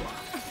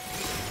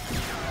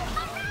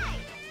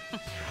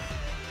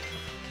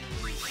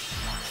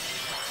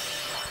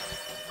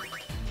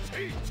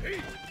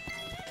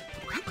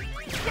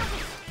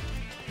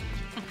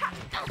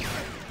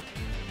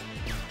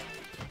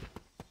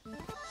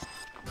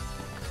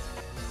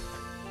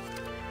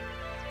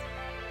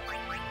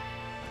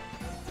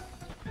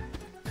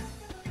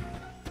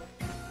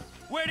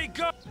 Where'd he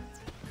go?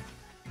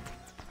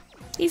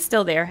 He's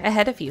still there,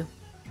 ahead of you.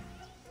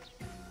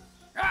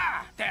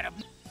 Ah, that.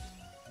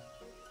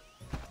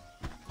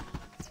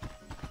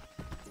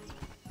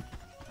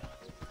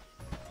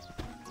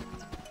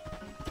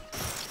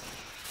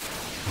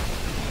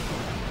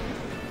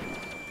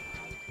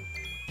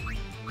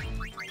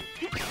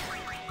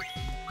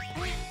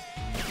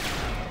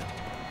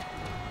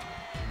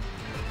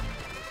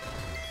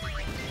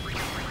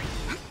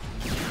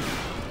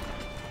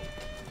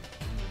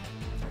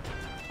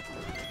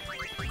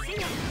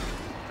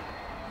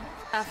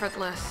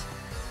 Effortless.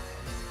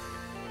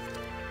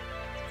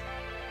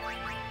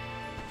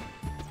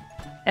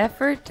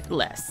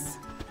 Effortless.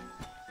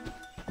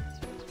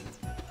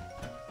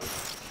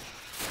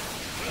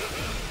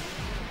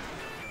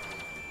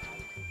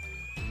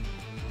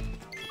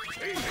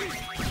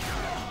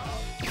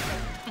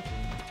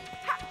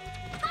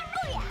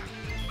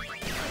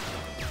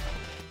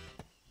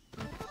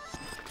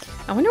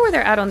 I wonder where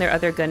they're at on their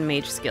other gun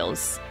mage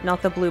skills.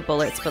 Not the blue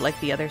bullets, but like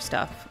the other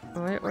stuff.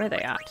 Where are they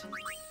at?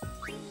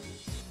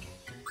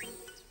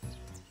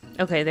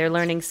 Okay, they're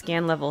learning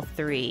scan level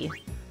 3.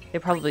 They're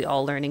probably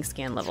all learning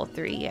scan level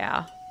 3,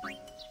 yeah.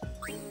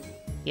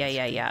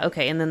 Yeah.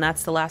 Okay, and then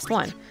that's the last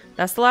one.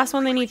 That's the last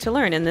one they need to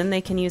learn, and then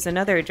they can use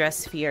another address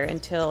sphere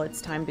until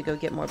it's time to go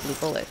get more blue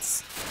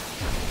bullets.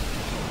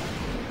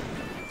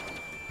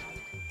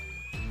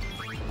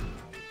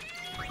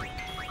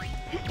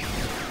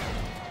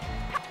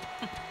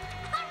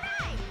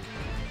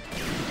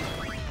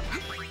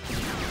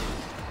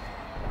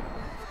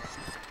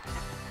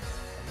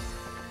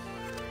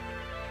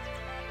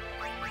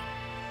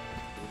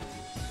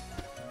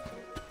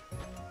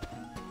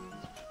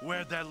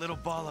 Where'd that little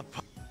ball of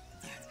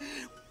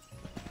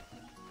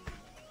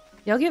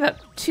Y'all give up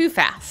too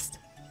fast.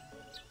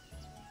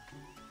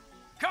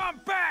 Come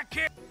back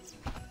here!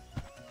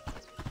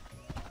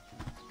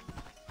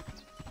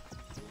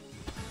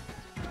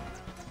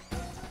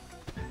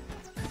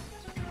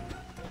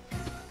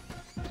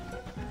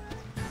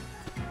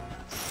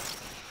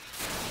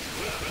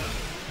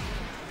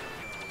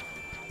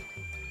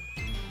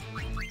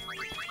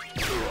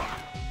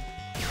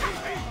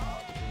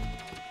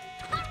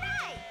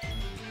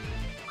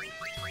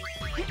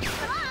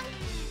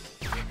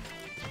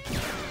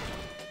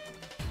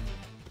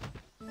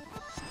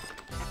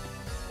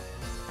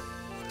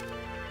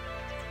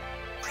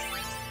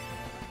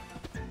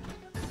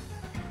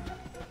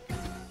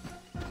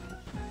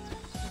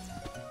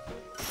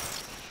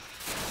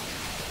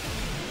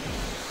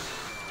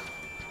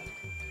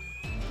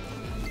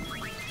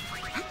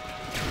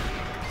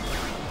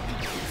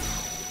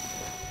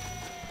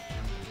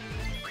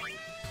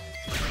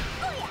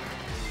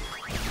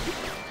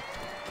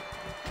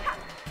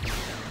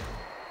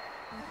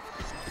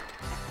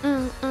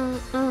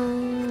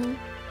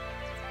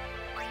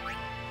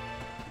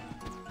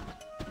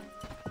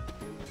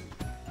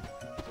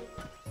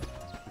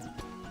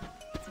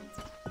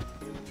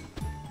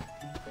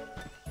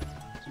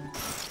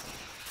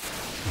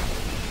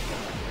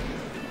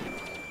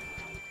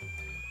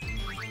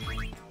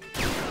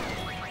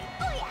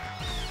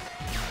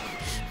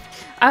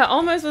 I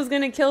almost was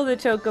gonna kill the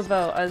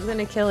chocobo. I was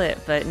gonna kill it,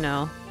 but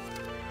no.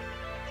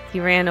 He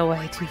ran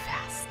away too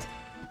fast.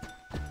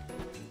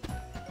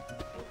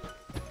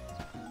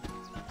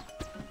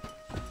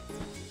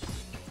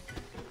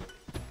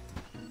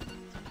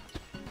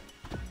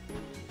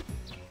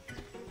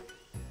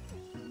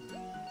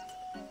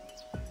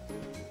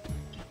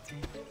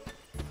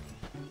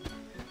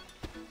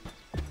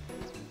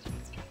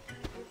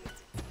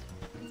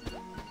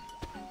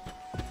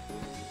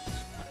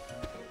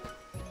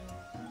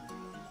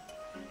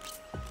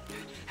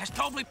 Has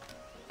totally...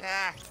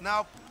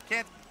 No,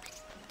 can't.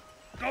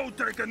 Go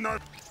take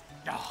another.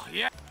 Oh,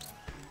 yeah.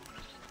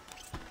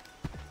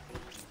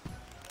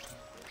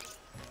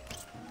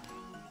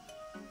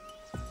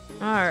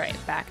 Alright,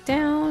 back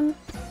down.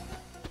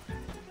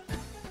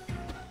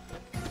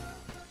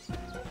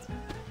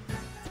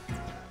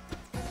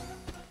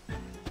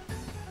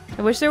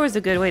 I wish there was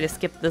a good way to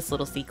skip this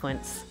little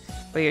sequence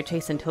where you're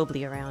chasing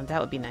Tobly around.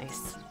 That would be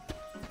nice.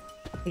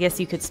 I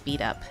guess you could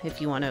speed up if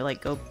you want to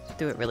like go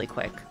through it really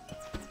quick.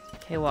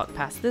 Okay, walk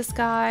past this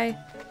guy.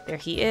 There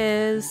he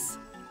is.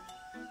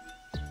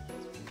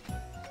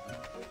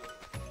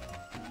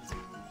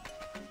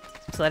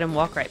 Just let him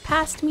walk right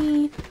past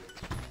me.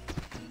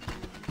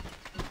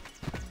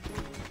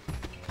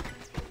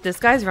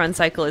 This guy's run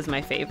cycle is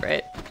my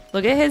favorite.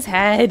 Look at his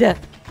head.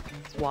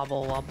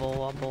 Wobble, wobble,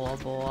 wobble,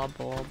 wobble,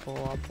 wobble, wobble,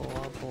 wobble,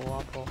 wobble,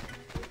 wobble.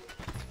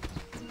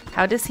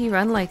 How does he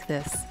run like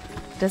this?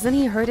 Doesn't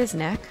he hurt his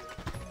neck?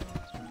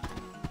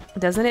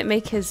 Doesn't it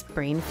make his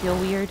brain feel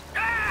weird?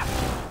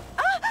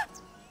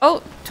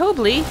 Oh,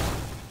 Tobly!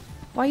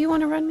 Why you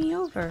want to run me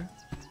over?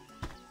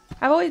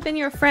 I've always been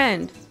your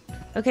friend.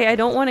 Okay, I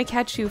don't want to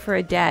catch you for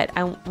a debt.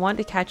 I want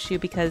to catch you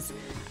because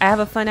I have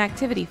a fun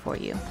activity for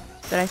you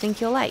that I think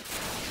you'll like.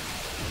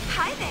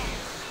 Hi there.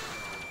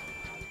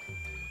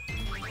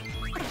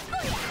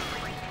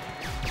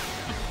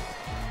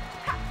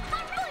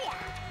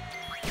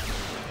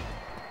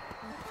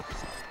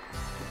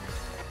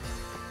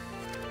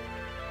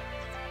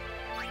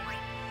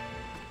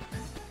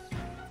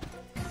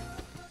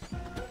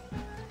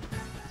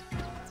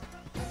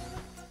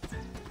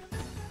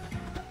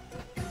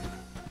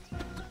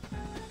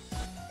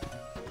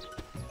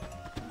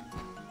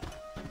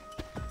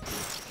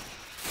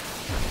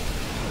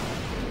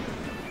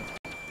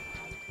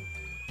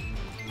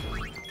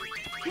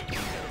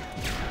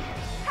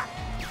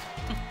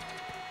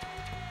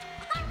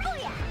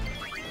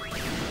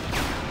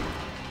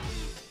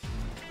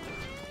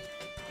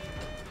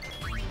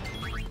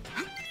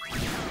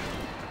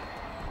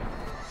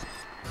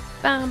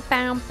 Bam,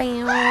 bam,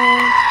 bam.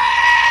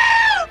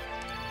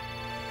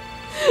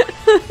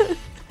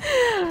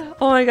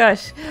 Oh my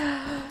gosh.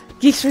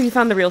 Geek sure you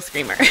found the real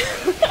screamer.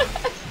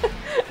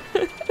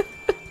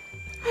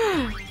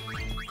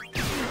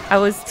 I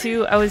was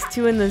too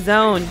in the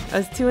zone. I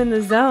was too in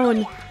the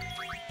zone.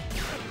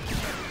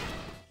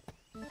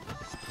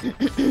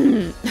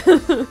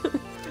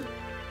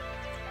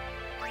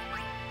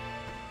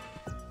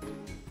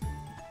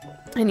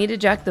 I need to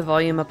jack the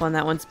volume up on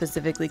that one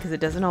specifically because it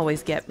doesn't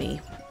always get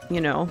me. You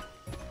know,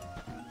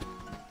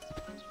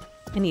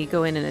 I need to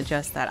go in and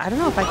adjust that. I don't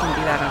know if I can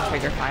do that on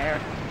trigger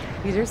fire.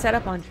 These are set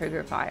up on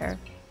trigger fire.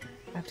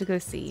 I have to go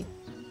see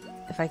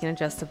if I can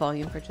adjust the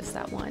volume for just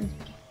that one.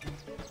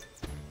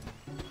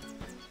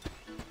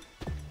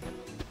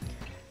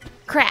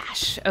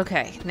 Crash!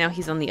 Okay, now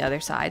he's on the other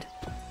side.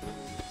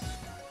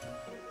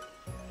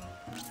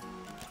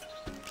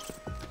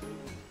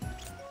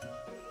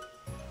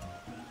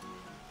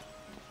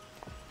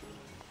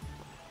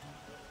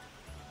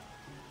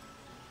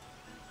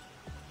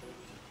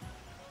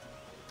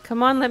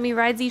 Come on, let me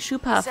ride the shoe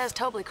puff. It says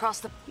Tobly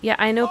crossed the... Yeah,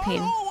 I know,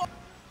 Pain.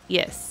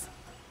 Yes.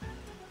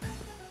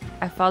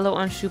 I follow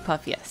on shoe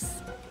puff,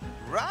 yes.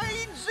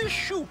 Ride the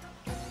shoe.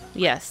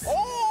 Yes.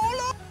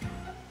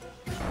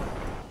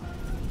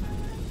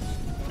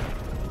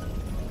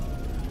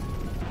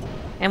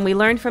 And we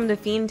learned from the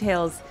Fiend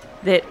tales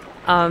that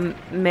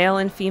male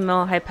and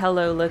female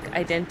Hypello look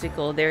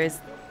identical. There is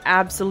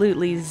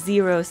absolutely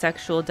zero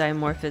sexual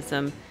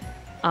dimorphism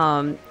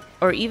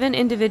or even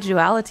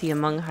individuality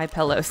among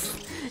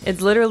Hypellos. It's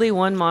literally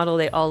one model,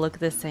 they all look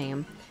the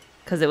same.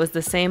 Because it was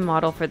the same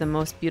model for the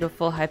most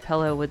beautiful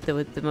Hypello with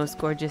the most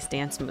gorgeous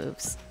dance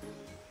moves.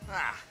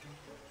 Ah,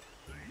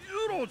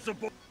 you don't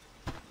suppose.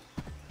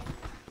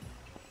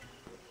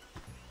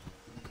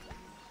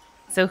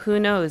 So who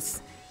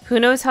knows? Who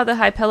knows how the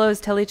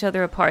Hypellos tell each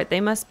other apart?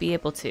 They must be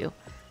able to.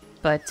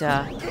 But,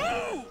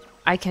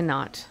 I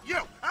cannot. Yo,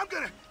 I'm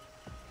gonna...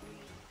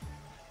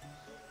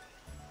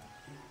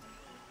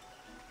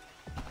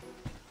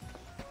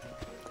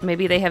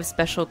 Maybe they have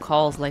special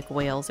calls like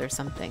whales or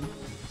something.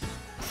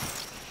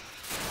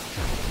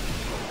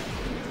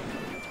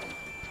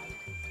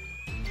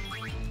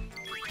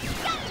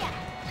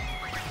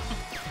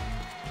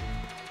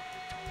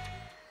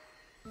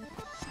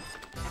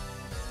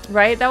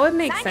 Right? That would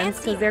make sense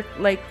because they're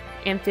like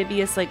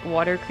amphibious, like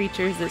water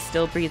creatures that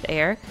still breathe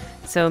air.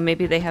 So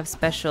maybe they have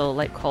special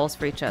like calls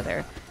for each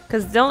other.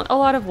 Because don't a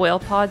lot of whale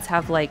pods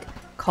have like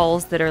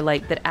calls that are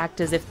like, that act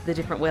as if the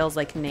different whales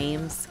like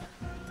names.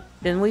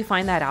 Didn't we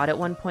find that out at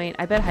one point?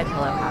 I bet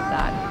Hypello have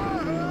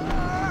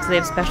that. So they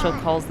have special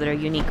calls that are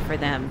unique for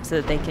them so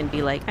that they can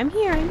be like, I'm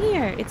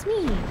here, it's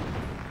me.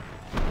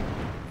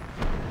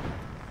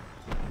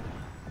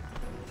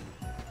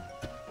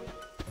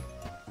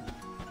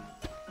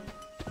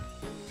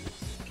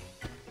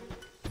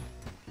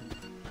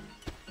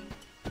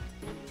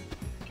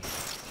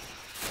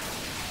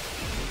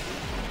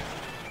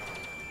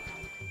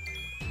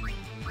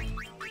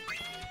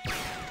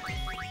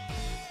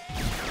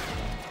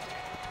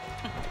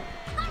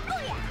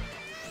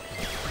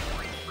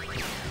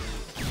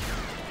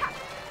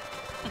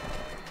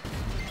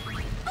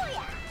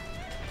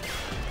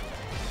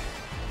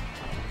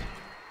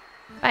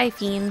 Bye,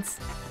 fiends.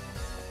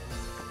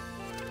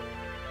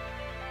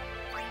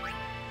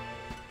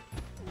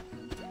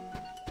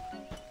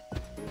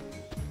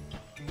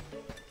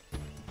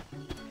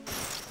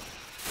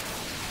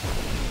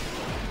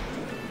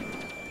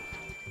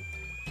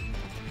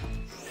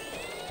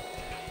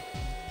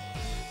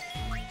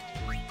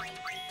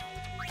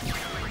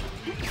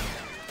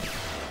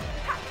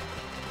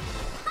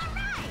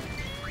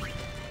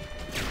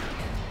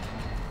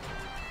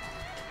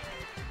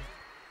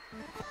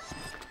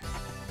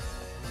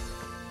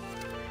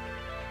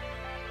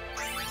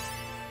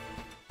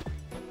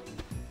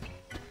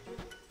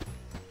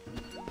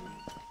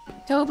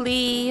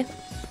 Tobly!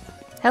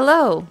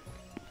 Hello!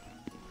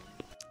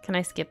 Can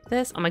I skip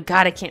this? Oh my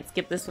god, I can't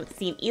skip this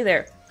scene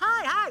either.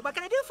 Hi, what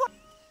can I do for...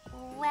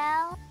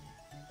 Well...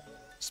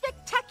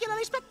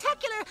 Spectacularly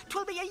spectacular!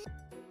 'Twill be a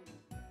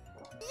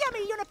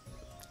yummy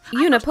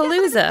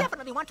Unipalooza!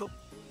 Definitely want to.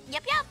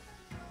 Yep.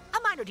 A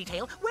minor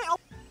detail, we're...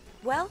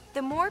 Well,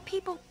 the more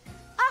people...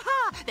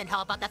 Aha! Then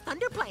how about the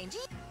Thunder Plains?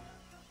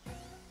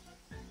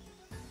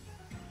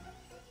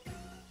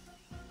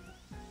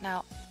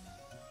 Now...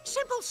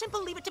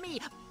 Simple, leave it to me.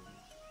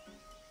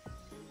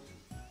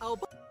 Oh,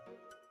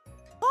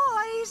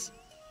 boys!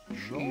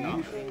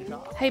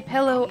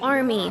 Hypello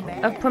army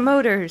of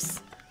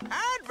promoters.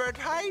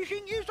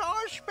 Advertising is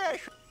our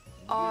special.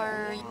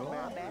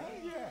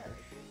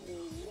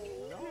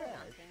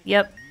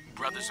 Yep.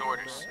 Brother's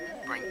orders.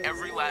 Bring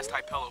every last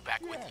Hypello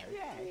back with you.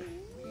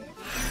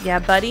 Yeah,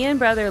 Buddy and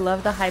Brother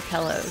love the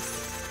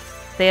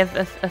Hypellos. They have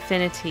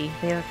affinity.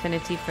 They have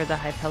affinity for the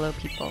Hypello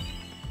people.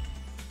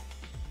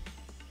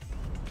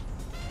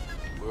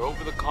 We're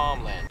over the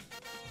Calmland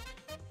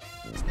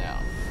now.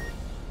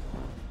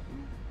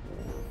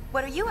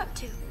 What are you up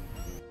to?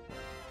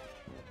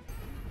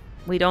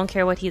 We don't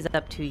care what he's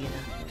up to, you know.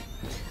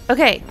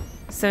 Okay,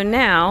 so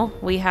now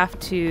we have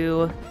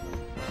to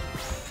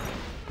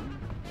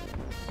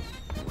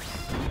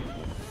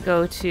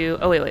go to...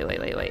 Oh,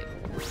 wait.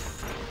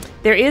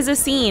 There is a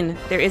scene.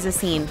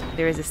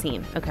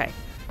 Okay.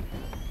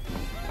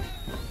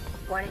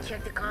 Want to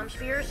check the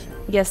Comspheres?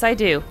 Yes, I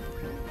do.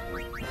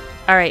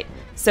 All right.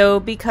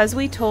 So because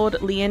we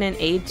told Leon and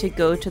Aid to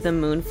go to the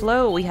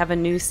Moonflow, we have a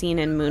new scene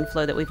in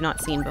Moonflow that we've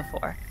not seen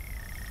before.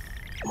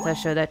 So I'll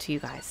show that to you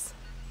guys.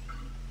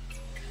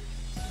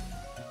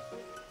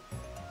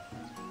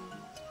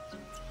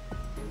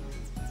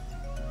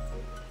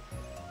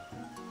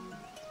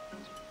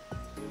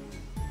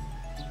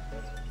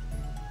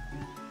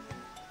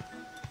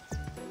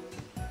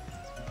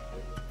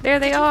 There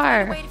they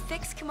are. Did you find a way to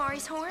fix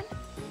Kamari's horn?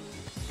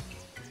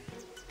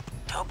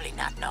 Totally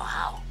not know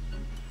how.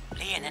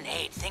 Leon and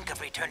Aid think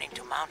of returning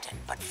to Mountain,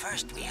 but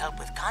first we help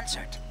with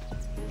concert.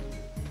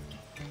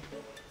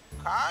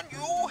 Can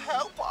you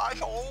help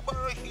us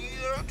over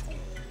here too?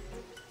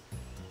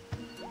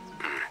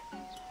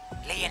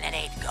 Leon and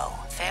Aid go.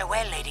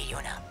 Farewell, Lady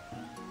Yuna.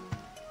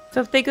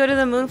 So if they go to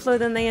the Moonflow,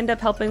 then they end up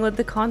helping with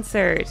the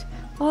concert.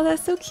 Oh,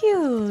 that's so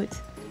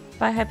cute.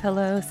 Bye,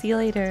 Hypello. See you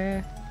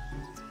later.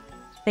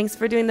 Thanks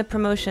for doing the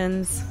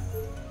promotions.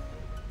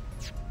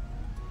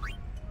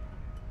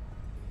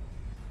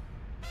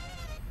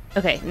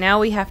 Okay, now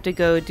we have to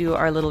go do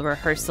our little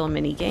rehearsal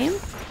mini game.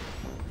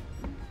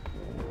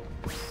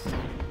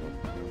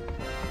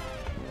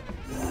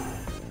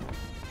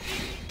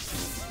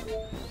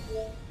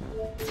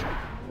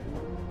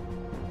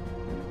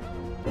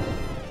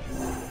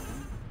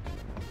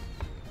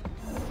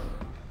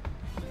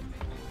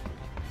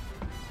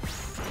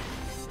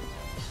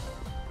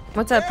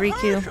 What's up,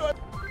 Riku?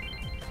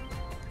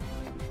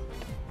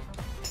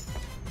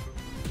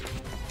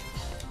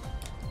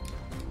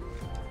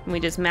 And we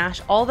just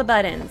mash all the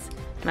buttons.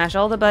 Mash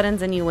all the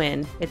buttons and you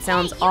win. It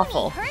sounds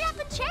awful. Hurry up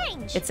and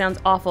change. It sounds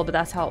awful, but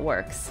that's how it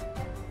works.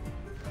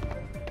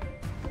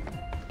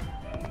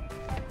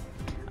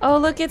 Oh,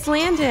 look, it's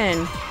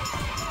Landon.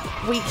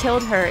 We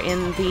killed her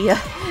in the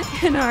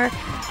in our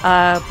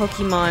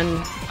Pokemon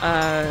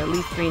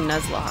Leaf Green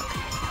Nuzlocke.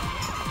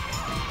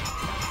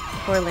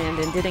 Poor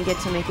Landon didn't get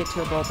to make it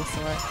to a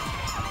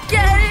Bulbasaur.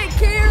 Get it,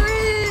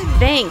 Karen!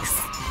 Thanks.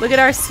 Look at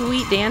our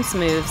sweet dance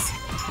moves.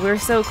 We're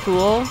so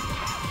cool.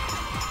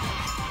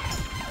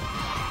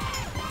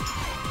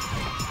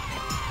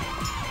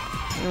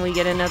 And we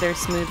get another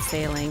smooth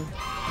sailing.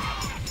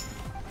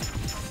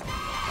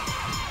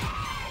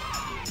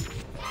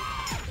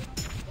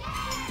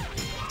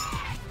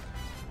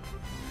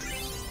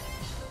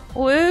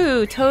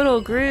 Woo!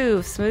 Total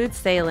groove. Smooth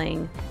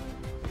sailing.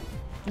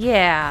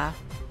 Yeah.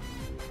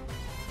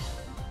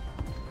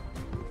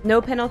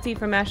 No penalty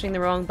for mashing the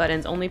wrong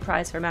buttons. Only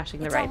prize for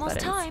mashing the right buttons.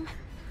 It's almost time.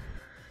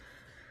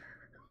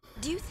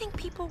 Do you think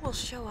people will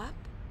show up?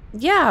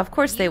 Yeah, of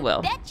course they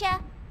will.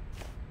 Betcha.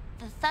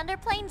 The Thunder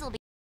Plains will be.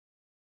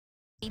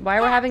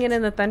 Why we're having it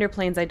in the Thunder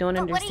Plains, I don't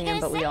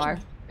understand, but we sing? are.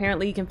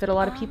 Apparently you can fit a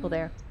lot of people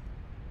there.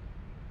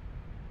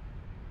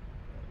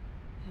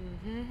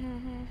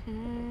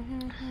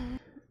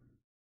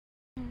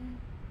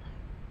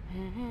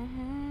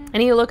 I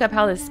need to look up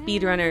how the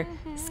speedrunner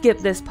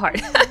skipped this part.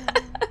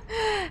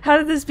 How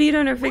did the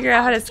speedrunner figure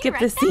out how to skip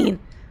this scene?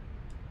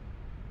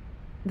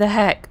 The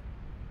heck?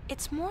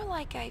 It's more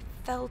like I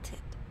felt it.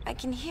 I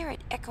can hear it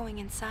echoing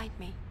inside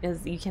me.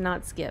 You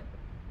cannot skip.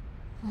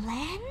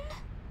 Len?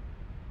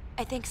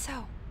 I think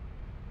so.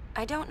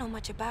 I don't know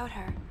much about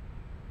her,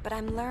 but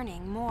I'm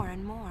learning more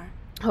and more.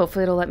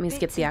 Hopefully it'll let me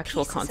skip Bits the and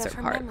actual pieces concert of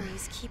her part.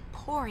 memories keep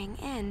pouring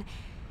in.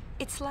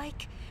 It's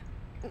like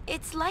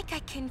I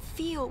can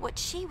feel what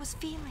she was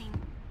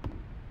feeling.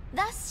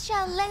 Thus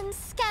shall Len's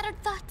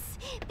scattered thoughts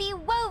be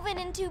woven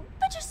into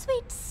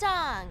bittersweet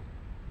song.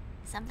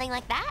 Something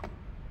like that?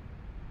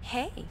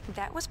 Hey,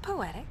 that was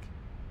poetic.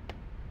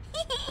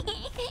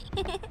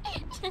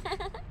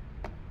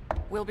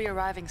 We'll be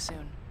arriving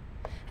soon.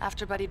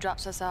 After Buddy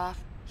drops us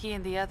off, he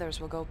and the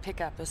others will go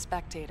pick up the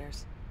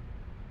spectators.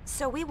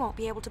 So we won't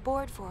be able to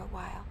board for a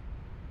while.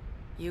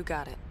 You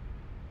got it.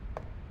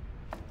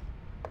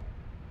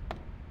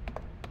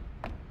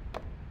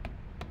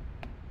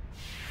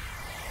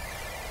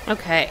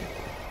 Okay.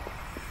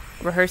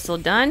 Rehearsal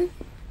done.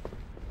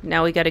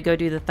 Now we gotta go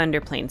do the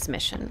Thunder Plains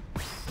mission.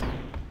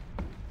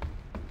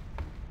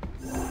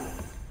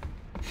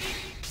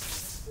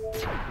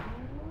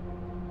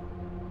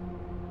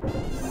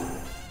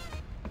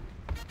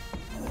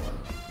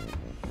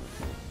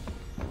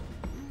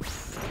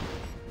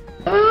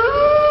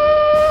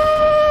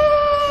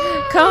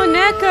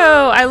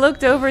 Koneko! I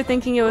looked over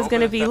thinking it was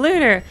gonna be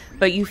Lunar,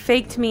 but you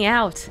faked me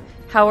out.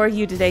 How are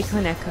you today,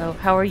 Koneko?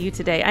 How are you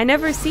today? I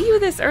never see you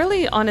this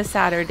early on a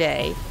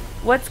Saturday.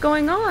 What's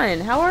going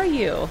on? How are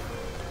you?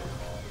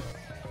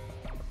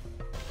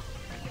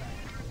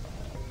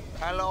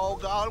 Hello,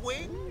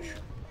 Gullwings.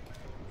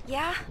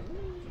 Yeah?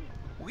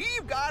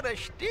 We've got a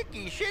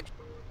sticky shit.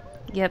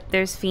 Yep,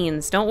 there's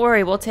fiends. Don't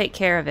worry, we'll take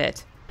care of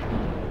it.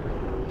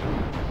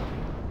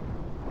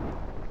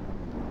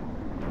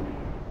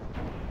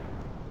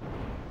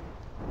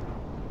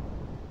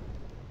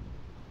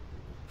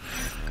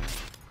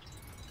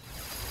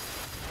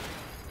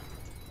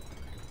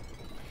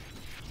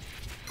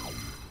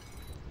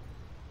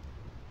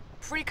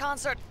 Free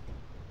concert.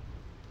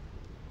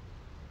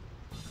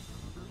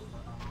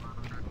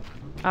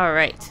 All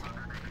right.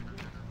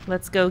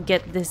 Let's go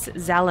get this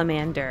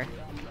salamander.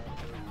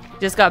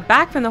 Just got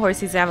back from the horse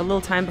season. I have a little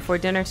time before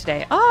dinner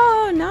today.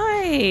 Oh,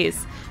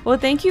 nice. Well,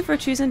 thank you for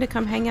choosing to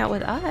come hang out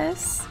with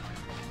us.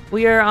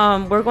 We're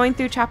going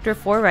through chapter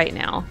 4 right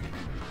now.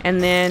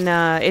 And then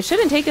it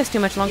shouldn't take us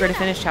too much longer to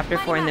finish chapter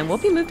 4, and then we'll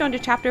be moved on to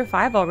chapter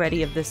 5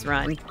 already of this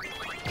run.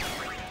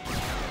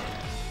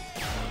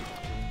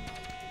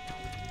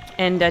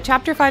 And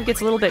chapter 5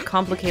 gets a little bit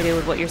complicated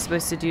with what you're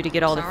supposed to do to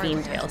get all the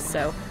Fiend tails,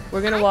 so we're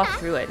going to walk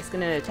through it.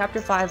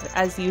 Chapter 5,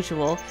 as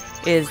usual,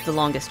 is the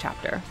longest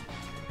chapter.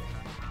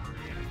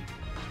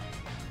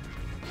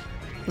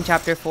 And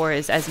chapter 4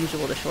 is, as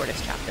usual, the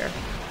shortest chapter.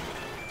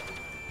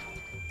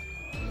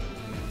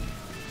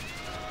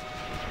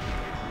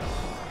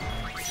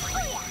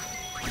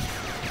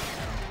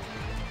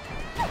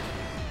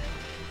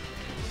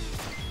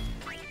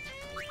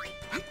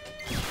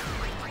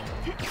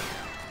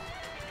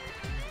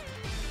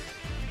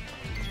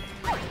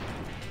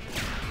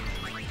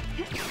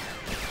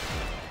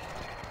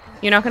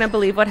 You're not gonna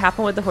believe what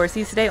happened with the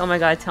horsies today? Oh my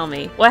god, tell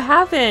me. What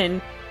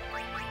happened?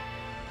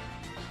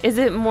 Is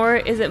it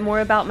more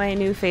about my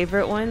new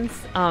favorite ones?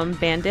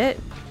 Bandit?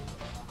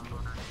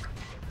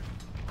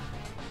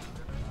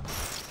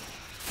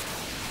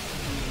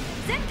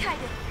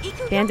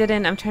 Bandit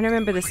and I'm trying to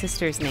remember the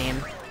sister's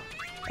name.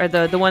 Or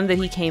the one that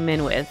he came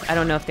in with. I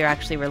don't know if they're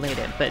actually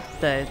related, but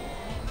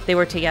they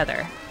were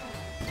together.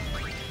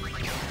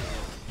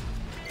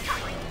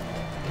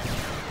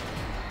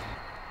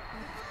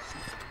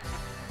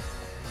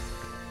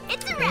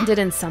 Bandit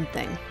and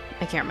something.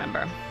 I can't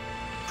remember.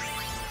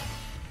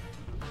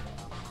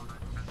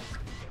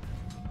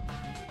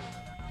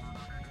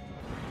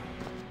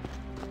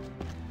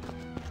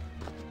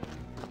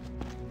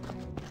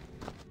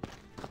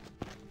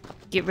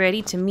 Get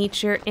ready to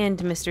meet your end,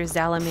 Mr.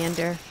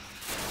 Salamander.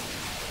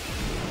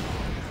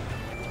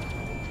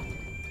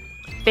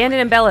 Bandit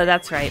and Bella,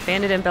 that's right.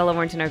 Bandit and Bella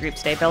weren't in our group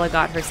today. Bella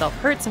got herself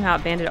hurt somehow.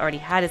 Bandit already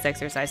had his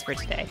exercise for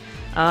today.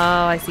 Oh,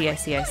 I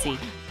see.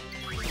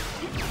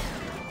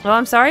 Well,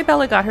 I'm sorry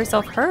Bella got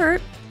herself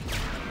hurt.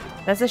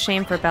 That's a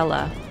shame for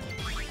Bella.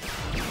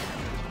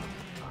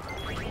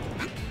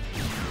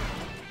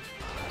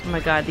 Oh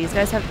my god, these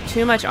guys have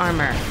too much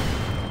armor.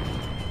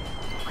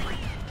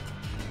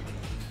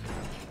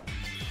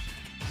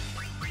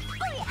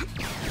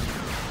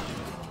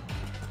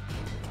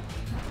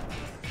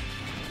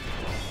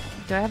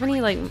 Do I have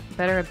any, like,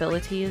 better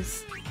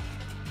abilities?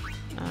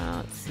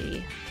 Let's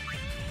see.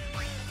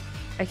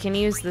 I can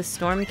use the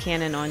storm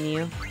cannon on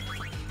you.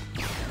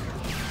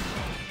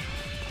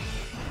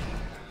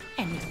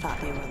 And you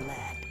thought they were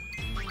lead.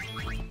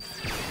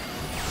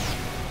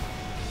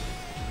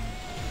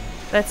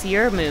 That's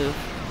your move.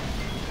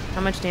 How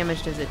much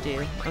damage does it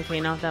do?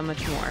 Okay, not that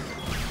much more.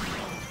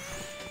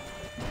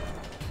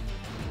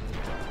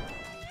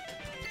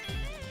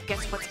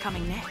 Guess what's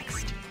coming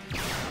next?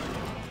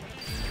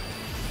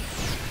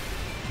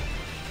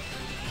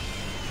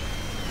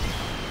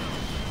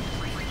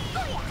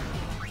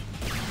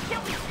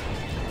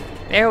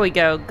 There we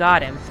go,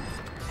 got him.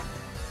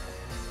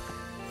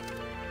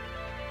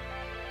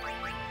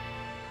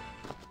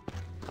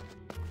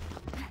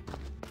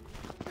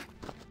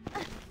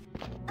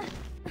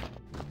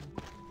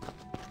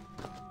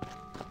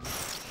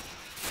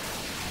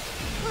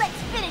 Let's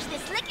finish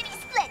this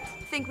lickety-split!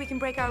 Think we can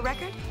break our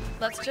record?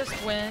 Let's just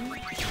win.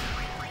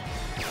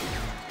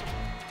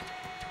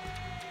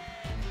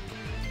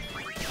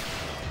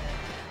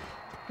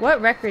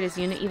 What record is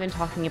Yuna even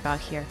talking about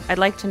here? I'd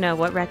like to know,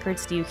 what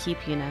records do you keep,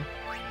 Yuna?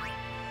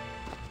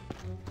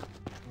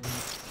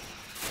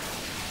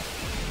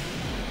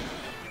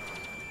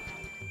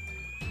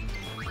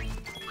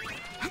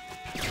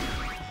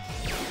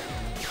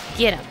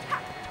 Get him.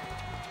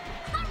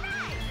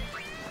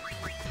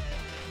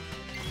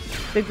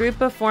 The group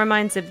of 4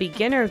 mine's a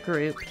beginner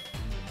group.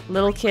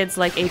 Little kids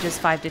like ages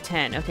 5 to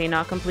 10. Okay,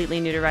 not completely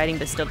new to riding,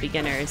 but still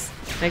beginners.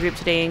 My group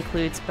today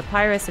includes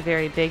Papyrus, a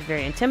very big,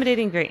 very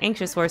intimidating, very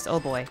anxious horse.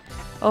 Oh boy.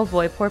 Oh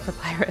boy, poor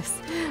Papyrus.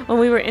 When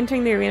we were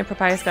entering the arena,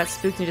 Papyrus got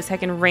spooked and just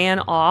heckin' ran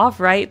off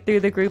right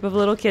through the group of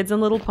little kids and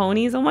little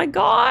ponies. Oh my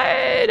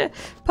god!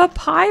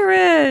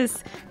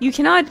 Papyrus! You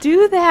cannot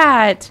do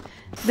that!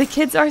 The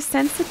kids are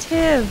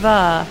sensitive.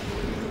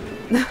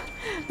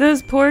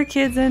 Those poor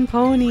kids and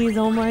ponies,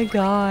 oh my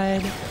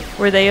god.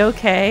 Were they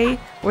okay?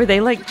 Were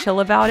they like chill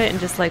about it and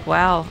just like,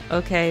 wow,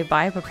 okay,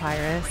 bye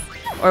Papyrus?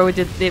 Or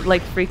did it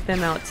like freak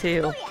them out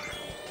too?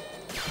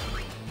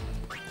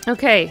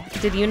 Okay,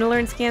 did Yuna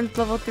learn scans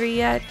level 3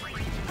 yet?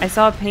 I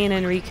saw Pain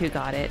and Riku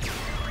got it.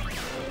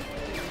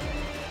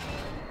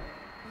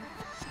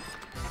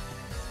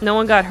 No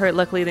one got hurt.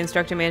 Luckily, the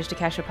instructor managed to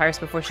catch Papyrus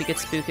before she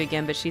gets spooked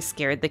again, but she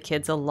scared the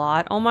kids a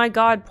lot. Oh my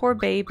god, poor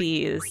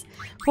babies.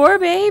 Poor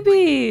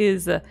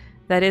babies!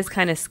 That is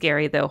kind of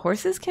scary, though.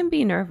 Horses can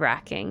be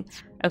nerve-wracking.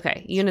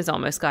 Okay, Yuna's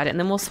almost got it, and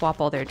then we'll swap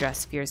all their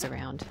dress spheres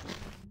around.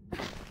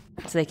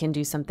 So they can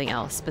do something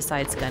else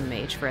besides Gun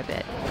Mage for a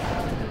bit.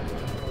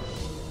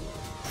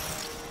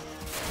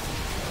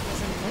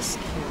 Isn't this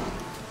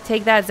cute?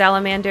 Take that,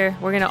 Salamander.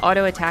 We're gonna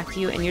auto-attack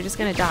you, and you're just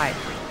gonna die.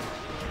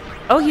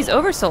 Oh, he's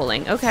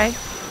oversouling. Okay.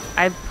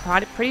 I'm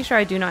pretty sure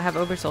I do not have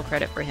oversoul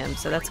credit for him,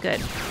 so that's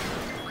good.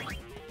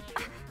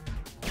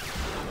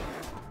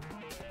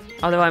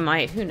 Although I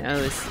might, who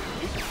knows.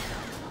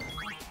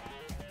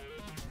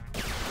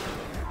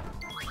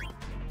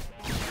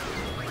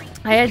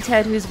 I had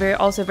Ted, who's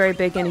also very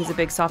big, and he's a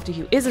big softie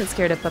who isn't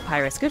scared of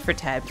Papyrus. Good for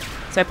Ted.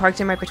 So I parked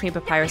him right between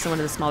Papyrus and one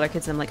of the smaller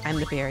kids, and I'm like,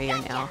 I'm the barrier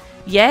now.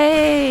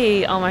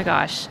 Yay! Oh my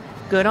gosh.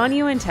 Good on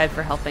you and Ted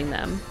for helping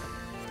them.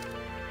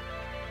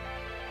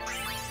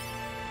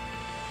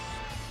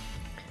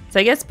 So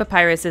I guess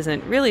Papyrus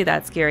isn't really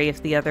that scary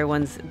if the other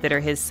ones that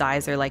are his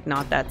size are like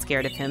not that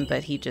scared of him,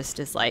 but he just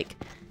is like,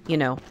 you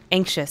know,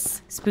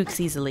 anxious, spooks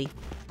easily.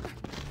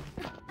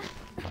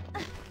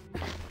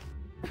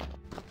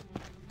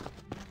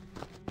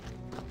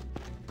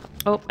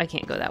 Oh, I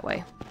can't go that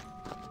way.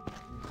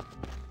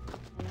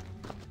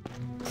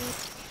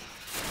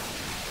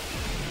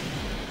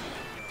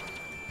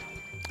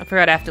 I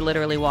forgot I have to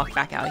literally walk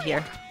back out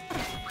here.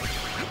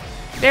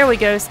 There we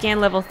go, scan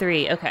level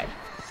 3, okay.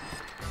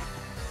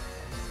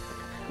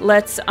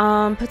 Let's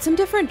put some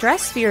different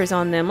dress spheres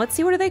on them. Let's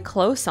see, what are they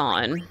close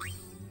on?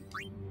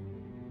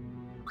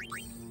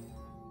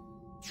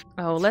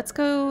 Oh, let's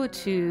go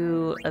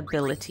to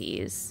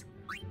abilities.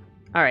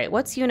 All right,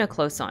 what's Yuna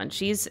close on?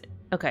 She's,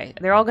 okay,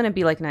 they're all gonna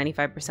be like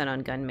 95% on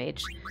Gun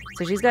Mage.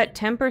 So she's got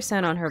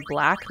 10% on her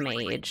Black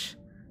Mage,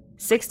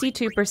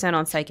 62%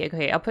 on Psychic.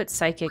 Okay, I'll put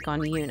Psychic on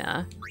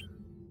Yuna.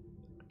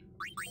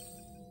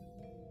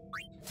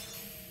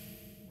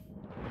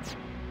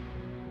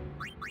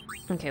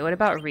 Okay, what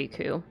about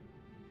Riku?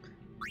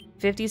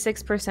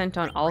 56%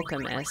 on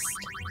Alchemist,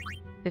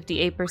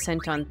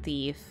 58% on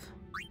Thief.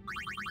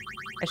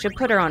 I should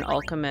put her on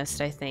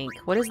Alchemist, I think.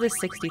 What is this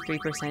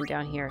 63%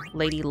 down here?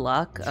 Lady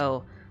Luck?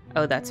 Oh,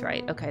 that's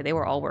right. Okay, they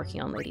were all working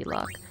on Lady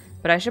Luck.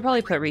 But I should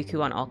probably put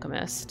Riku on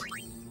Alchemist.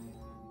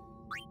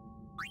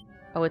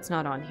 Oh, it's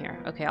not on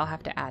here. Okay, I'll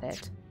have to add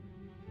it.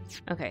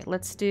 Okay,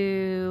 let's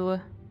do...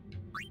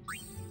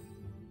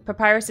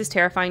 Papyrus is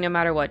terrifying no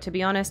matter what. To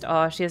be honest,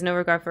 she has no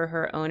regard for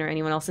her own or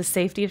anyone else's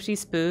safety if she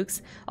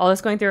spooks. All that's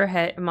going through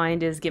her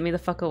mind is, get me the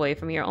fuck away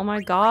from here. Oh my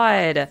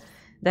god.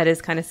 That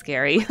is kind of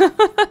scary.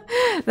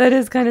 That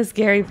is kind of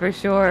scary for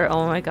sure.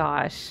 Oh my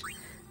gosh.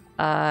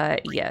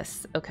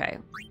 Yes. Okay.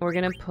 We're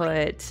going to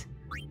put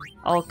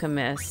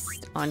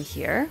Alchemist on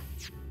here.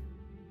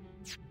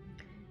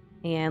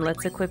 And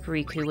let's equip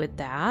Riku with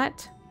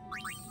that.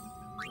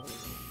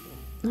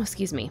 Oh,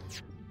 excuse me.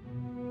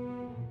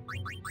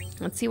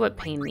 Let's see what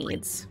Pain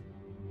needs.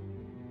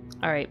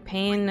 Alright,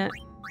 Pain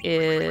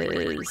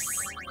is...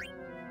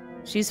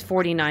 She's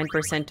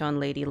 49% on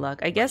Lady Luck.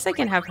 I guess I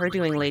can have her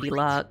doing Lady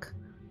Luck.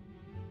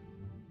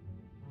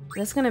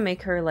 That's gonna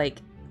make her like...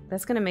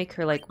 That's gonna make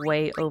her like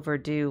way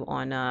overdue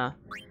on her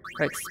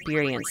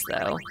experience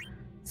though.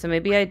 So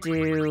maybe I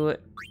do...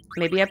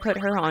 Maybe I put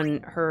her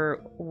on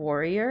her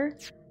warrior?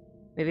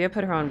 Maybe I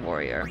put her on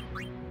warrior.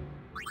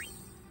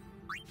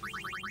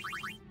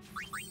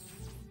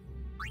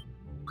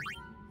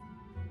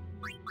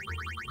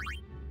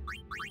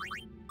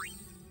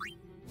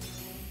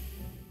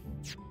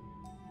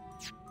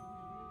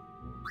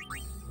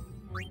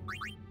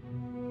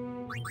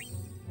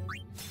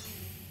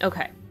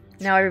 Okay,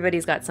 now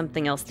everybody's got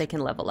something else they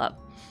can level up.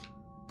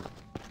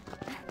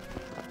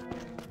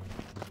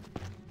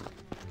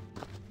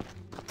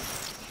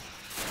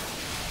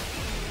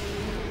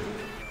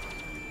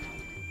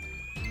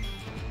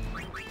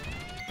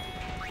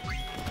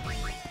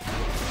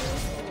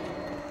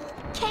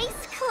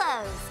 Case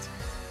closed.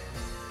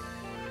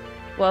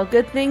 Well,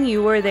 good thing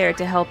you were there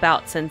to help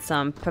out since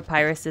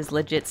Papyrus is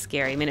legit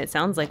scary. I mean, it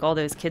sounds like all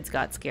those kids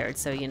got scared,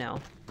 so you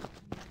know.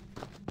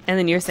 And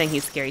then you're saying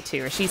he's scary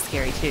too, or she's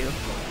scary too.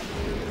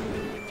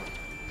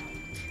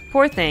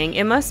 Poor thing.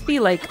 It must be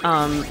like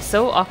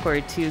so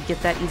awkward to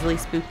get that easily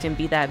spooked and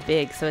be that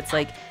big. So it's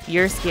like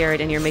you're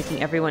scared and you're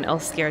making everyone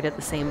else scared at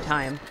the same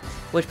time,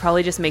 which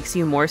probably just makes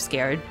you more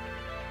scared.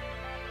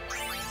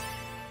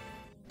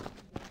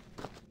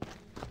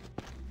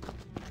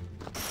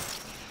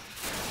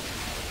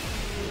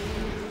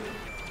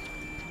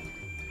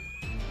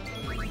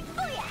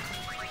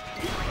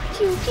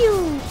 Pew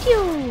pew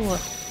pew.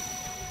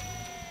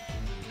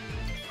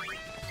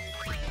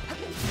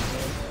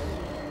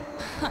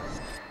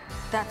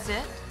 That's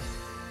it?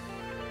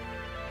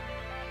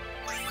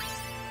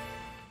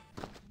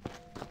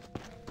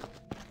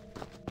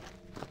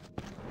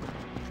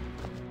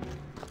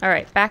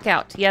 Alright, back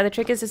out. Yeah, the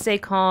trick is to stay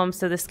calm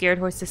so the scared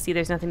horse to see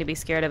there's nothing to be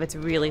scared of. It's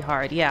really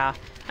hard, yeah.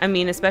 I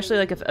mean, especially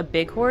like if a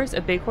big horse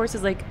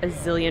is like a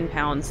zillion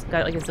pounds,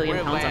 got like a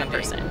zillion pounds on a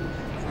person.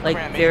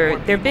 Like,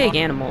 they're big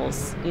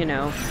animals, you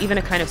know. Even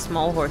a kind of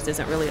small horse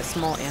isn't really a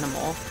small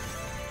animal.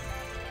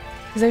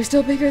 Because they're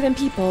still bigger than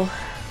people.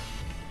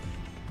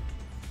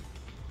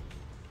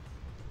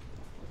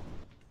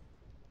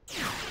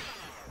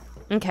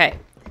 Okay,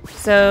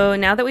 so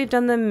now that we've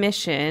done the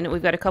mission,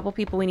 we've got a couple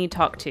people we need to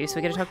talk to. So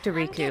we gotta talk to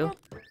Riku.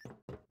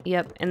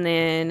 Yep, and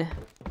then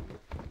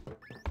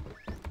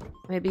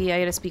maybe I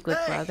gotta speak with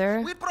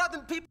Brother. We brought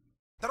in people.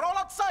 They're all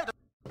outside.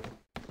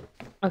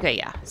 Okay,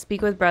 yeah,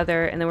 speak with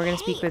Brother, and then we're gonna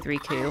speak with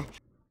Riku.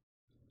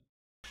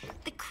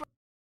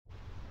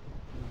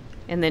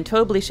 And then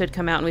Tobli should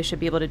come out, and we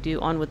should be able to do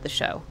on with the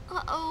show.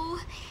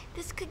 Uh-oh,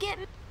 this could get...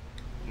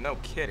 No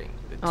kidding.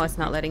 Oh, it's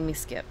not letting me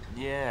skip.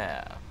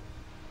 Yeah.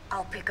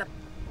 I'll pick up.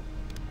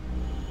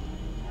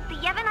 The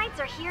Yevonites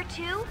are here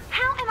too?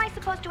 How am I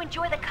supposed to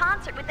enjoy the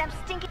concert with them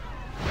stinking?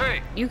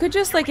 Hey! You could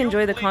just like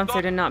enjoy the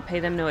concert and not pay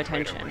them no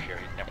attention.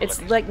 It's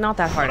like not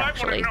that hard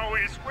actually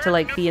to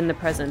like be in the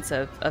presence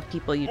of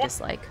people you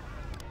dislike.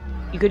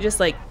 You could just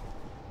like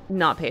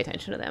not pay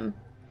attention to them.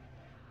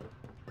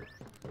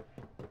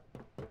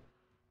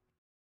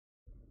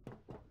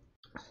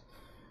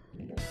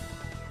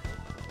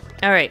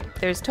 Alright,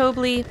 there's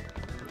Tobli.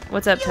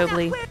 What's up,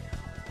 Tobli?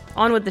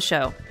 On with the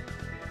show.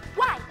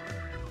 Why?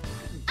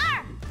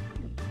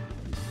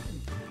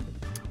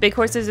 Big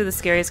horses are the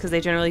scariest because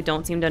they generally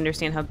don't seem to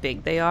understand how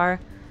big they are.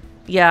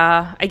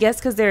 Yeah, I guess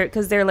because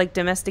they're like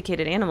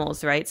domesticated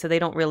animals, right? So they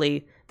don't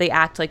really, they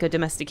act like a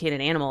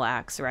domesticated animal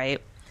acts, right?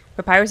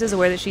 Papyrus is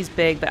aware that she's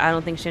big, but I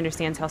don't think she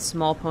understands how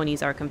small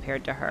ponies are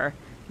compared to her.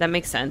 That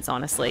makes sense,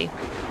 honestly.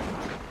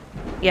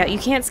 Yeah, you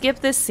can't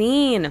skip this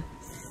scene.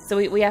 So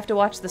we have to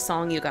watch the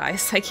song, you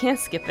guys. I can't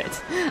skip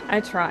it.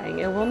 I'm trying.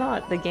 It will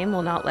not. The game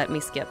will not let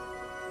me skip.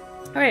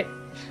 All right.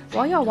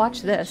 While y'all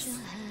watch this,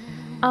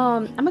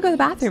 I'm gonna go to the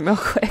bathroom real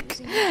quick.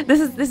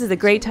 This is a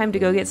great time to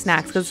go get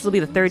snacks because this will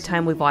be the third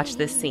time we've watched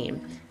this scene.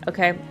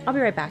 Okay. I'll be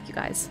right back, you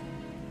guys.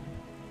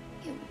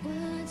 Your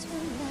words were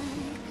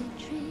like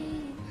a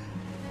dream,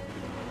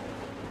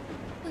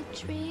 but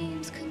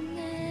dreams could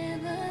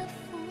never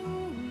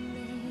fool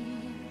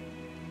me.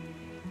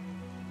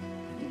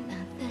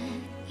 Not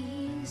that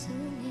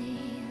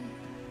easily.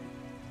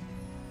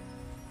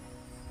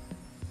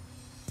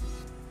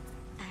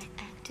 I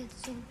acted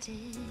so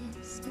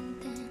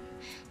distant then,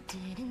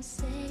 didn't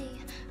say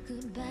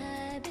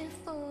goodbye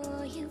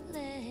before you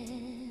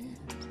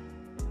left.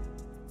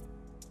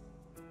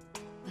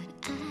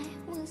 But I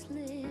was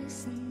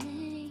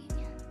listening.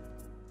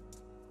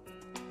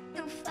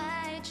 You'll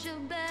fight your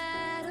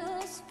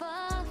battles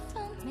far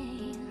from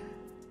me,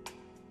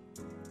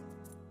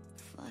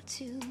 far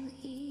too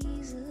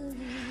easily.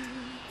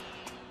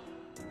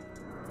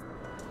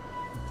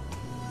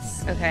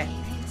 Okay.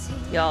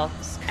 Y'all,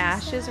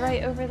 Ash is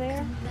right over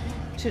there.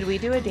 Should we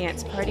do a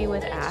dance party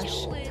with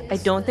Ash? I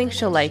don't think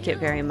she'll like it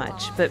very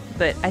much, but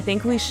I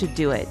think we should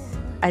do it.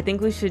 I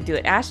think we should do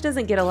it. Ash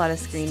doesn't get a lot of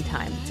screen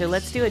time, so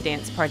let's do a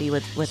dance party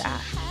with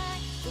Ash.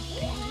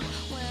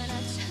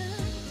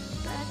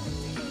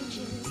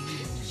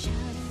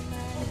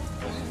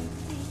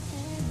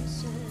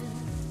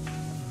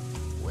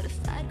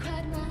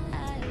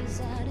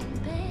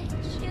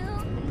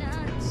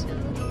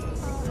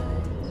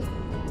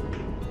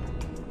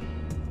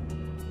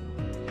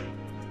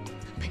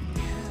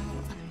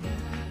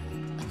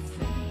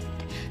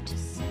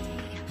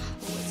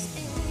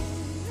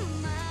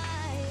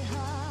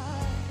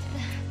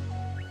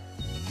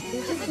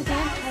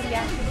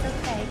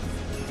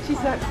 She's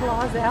got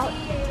claws out.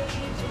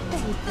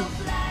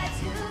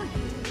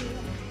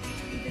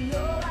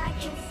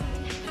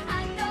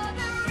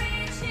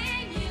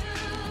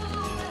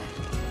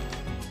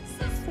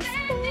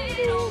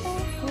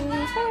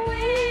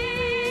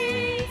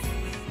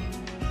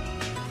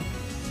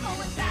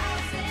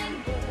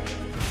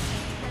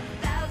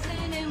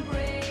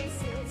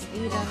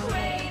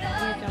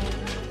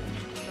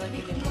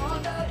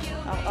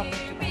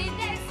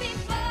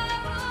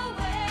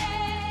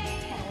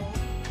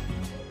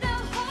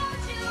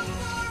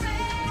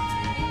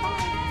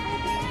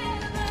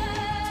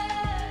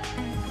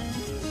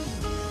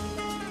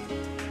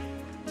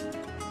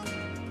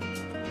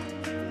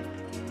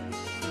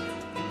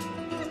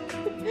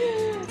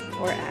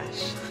 Or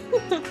Ash.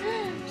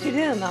 She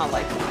did not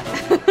like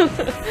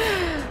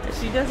that.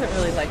 She doesn't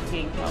really like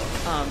being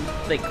held,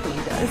 like Queen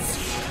does.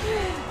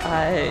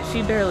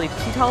 She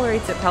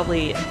tolerates it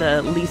probably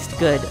the least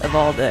good of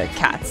all the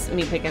cats,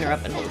 me picking her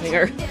up and holding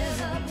her.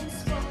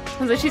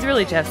 But she's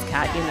really Jeff's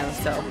cat, you know,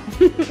 so.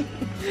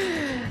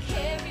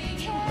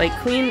 Like,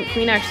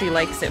 Queen actually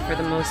likes it for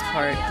the most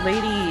part.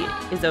 Lady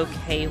is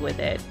okay with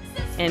it.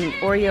 And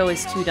Oreo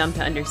is too dumb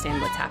to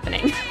understand what's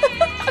happening.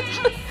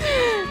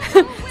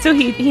 So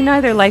he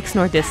neither likes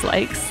nor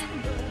dislikes.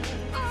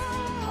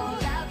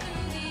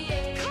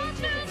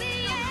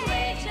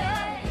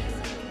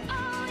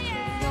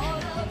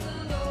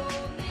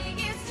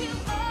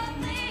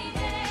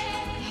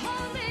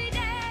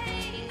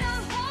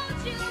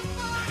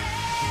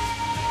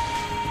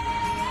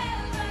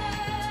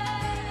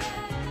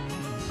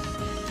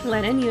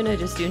 Len and Yuna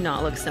just do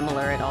not look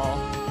similar at all.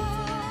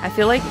 I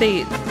feel like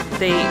they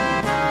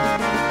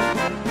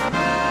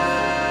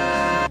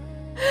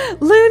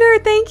Lunar,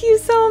 thank you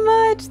so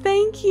much.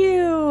 Thank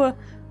you.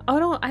 I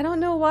don't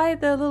know why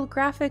the little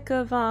graphic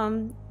of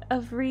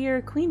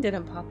Rear Queen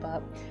didn't pop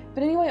up.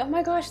 But anyway, oh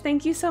my gosh,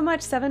 thank you so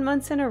much. 7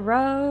 months in a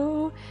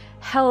row.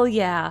 Hell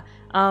yeah.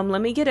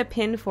 Let me get a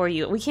pin for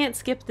you. We can't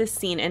skip this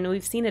scene, and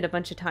we've seen it a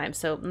bunch of times.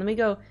 So I'm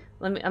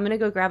gonna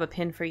go grab a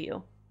pin for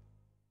you.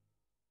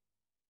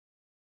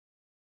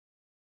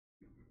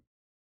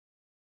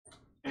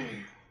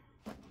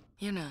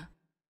 Yuna.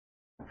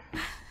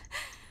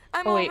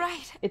 I'm oh wait, all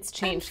right. it's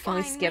changed. I'm Can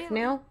we fine, skip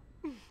really. now?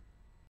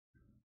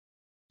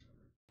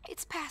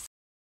 It's past.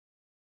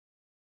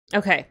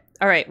 Okay.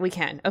 All right, we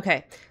can.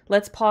 Okay.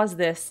 Let's pause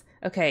this.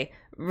 Okay.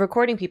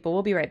 Recording people,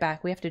 we'll be right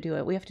back. We have to do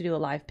it. We have to do a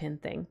live pin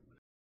thing.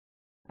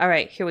 All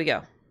right, here we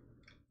go.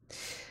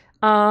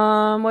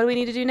 What do we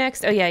need to do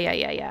next? Oh,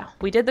 yeah.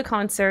 We did the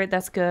concert.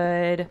 That's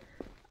good.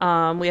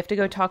 We have to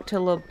go talk to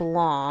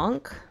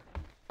LeBlanc.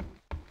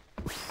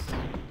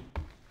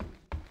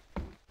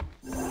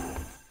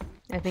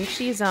 I think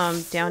she's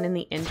down in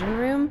the engine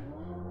room.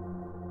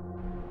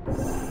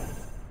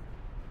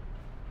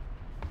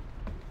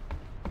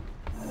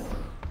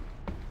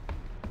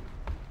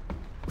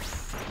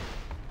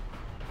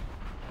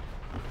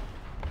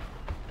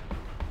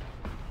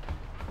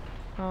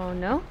 Oh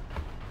no.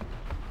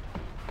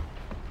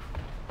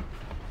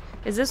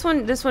 Is this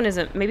one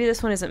isn't, maybe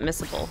this one isn't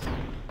missable.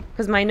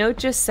 Because my note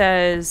just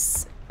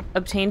says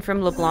obtained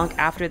from LeBlanc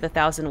after the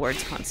 1,000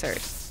 Words concert.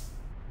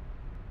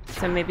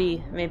 So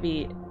maybe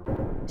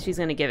she's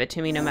gonna give it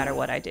to me no matter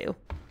what I do.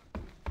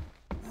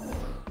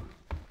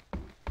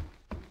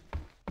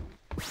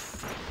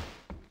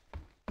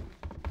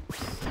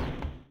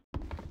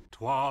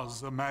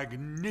 'Twas a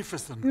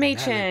magnificent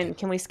Machen,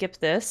 can we skip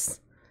this?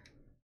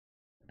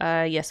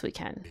 Yes we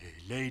can.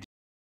 lady.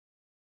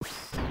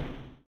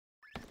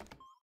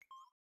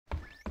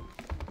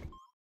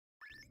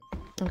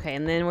 Okay,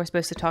 and then we're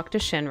supposed to talk to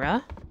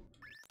Shinra.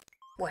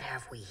 What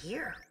have we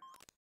here?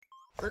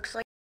 Looks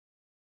like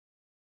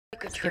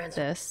a Skip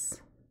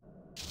this.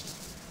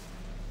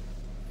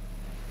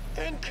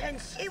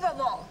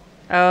 Inconceivable!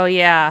 Oh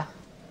yeah.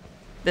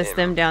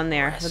 Them down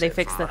there, where they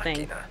fix the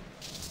thing.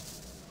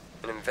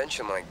 An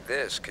invention like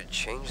this could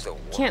change the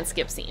world. Can't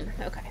skip scene.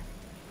 Okay.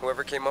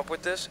 Whoever came up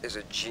with this is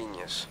a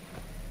genius.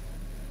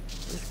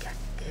 He's got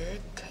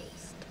good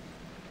taste.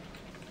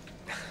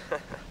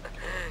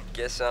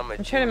 Guess I'm a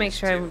I'm trying to make genius,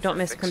 sure I too, don't for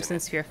miss fixing Crimson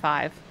it. Sphere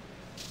 5.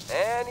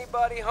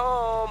 Anybody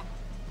home?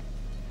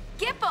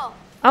 Gipple!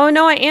 Oh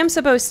no, I am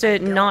supposed to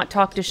not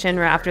talk to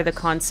Shinra after the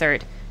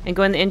concert and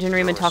go in the engine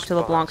room and talk to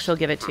LeBlanc. She'll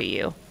give it to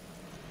you.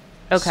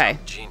 Okay.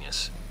 Some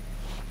genius.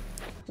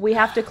 We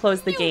have to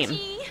close the game.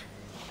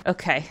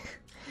 Okay.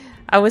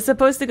 I was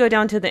supposed to go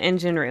down to the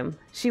engine room.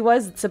 She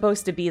was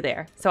supposed to be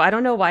there, so I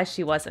don't know why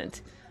she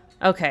wasn't.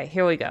 Okay,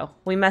 here we go.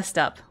 We messed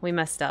up. We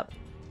messed up.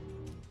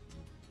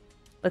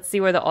 Let's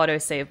see where the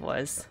autosave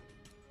was.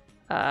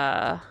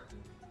 I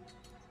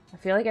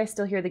feel like I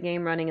still hear the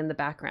game running in the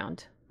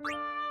background.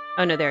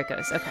 Oh no, there it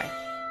goes. Okay.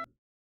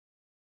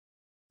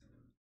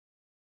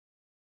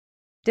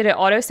 Did it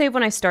autosave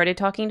when I started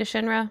talking to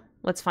Shinra?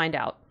 Let's find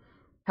out.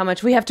 How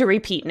much we have to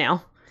repeat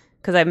now,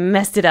 because I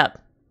messed it up.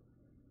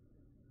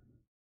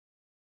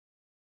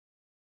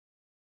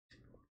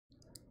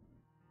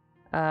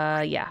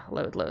 Yeah,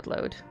 load.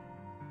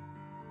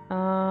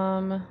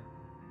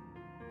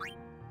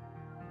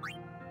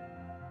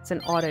 It's an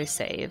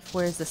autosave.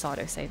 Where's this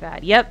autosave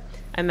at? Yep,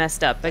 I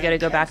messed up. I gotta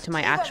go back to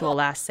my actual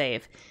last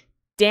save.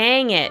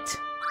 Dang it!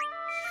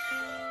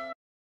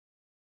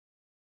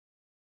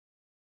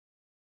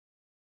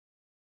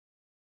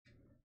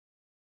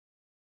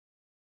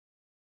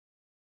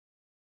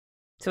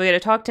 So we gotta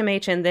talk to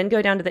Machen, then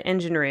go down to the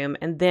engine room,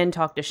 and then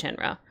talk to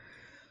Shinra.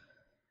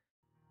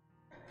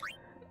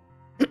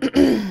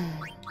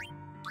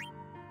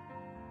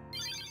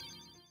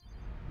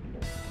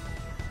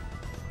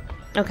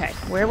 Okay,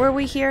 where were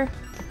we here?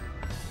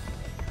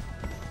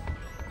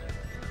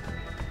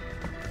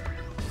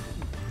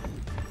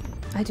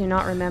 I do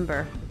not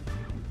remember.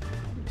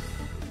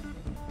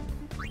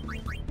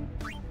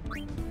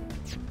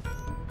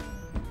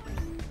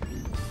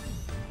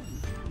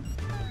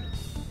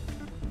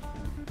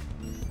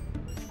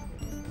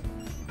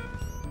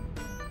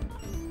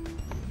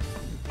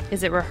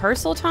 Is it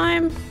rehearsal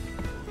time?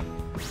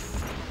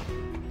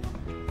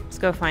 Let's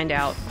go find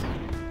out.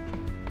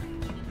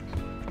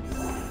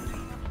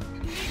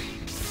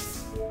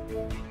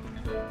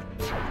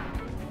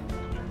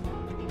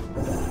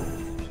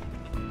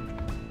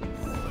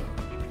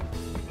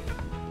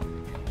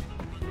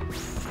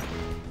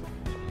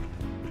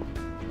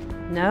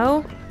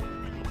 No?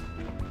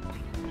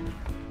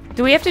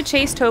 Do we have to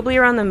chase Tobly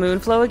around the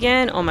Moonflow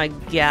again? Oh my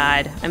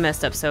god. I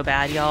messed up so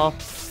bad, y'all.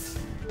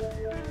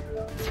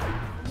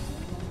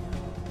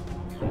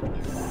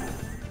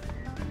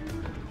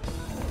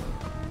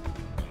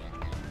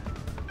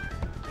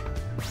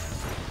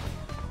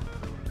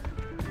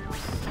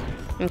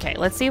 Okay,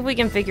 let's see if we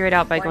can figure it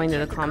out by going to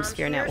the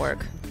Comsphere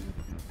network.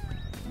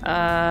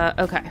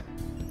 Okay.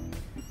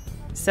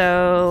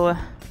 So...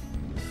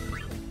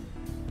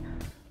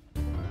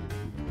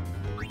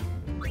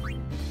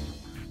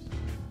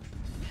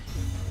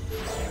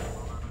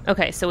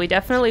 okay, so we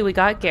got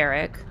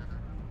Garik.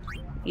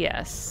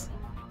 Yes.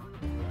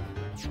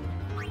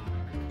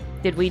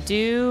 Did we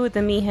do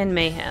the Mihin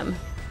Mayhem?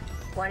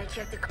 Want to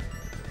check the...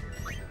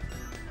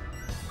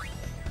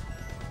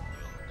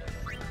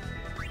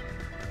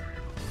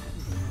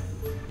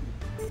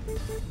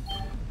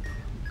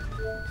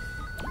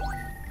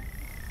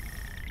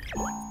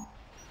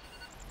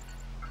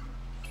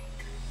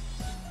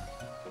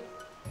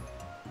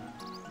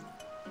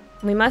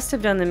 We must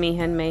have done the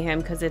Mihin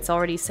Mayhem because it's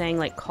already saying,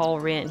 like, call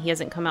Rin. He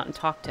hasn't come out and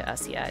talked to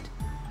us yet.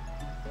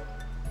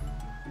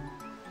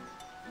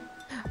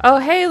 Oh,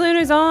 hey,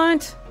 Luna's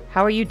aunt!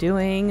 How are you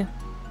doing?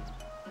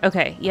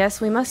 Okay, yes,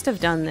 we must have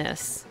done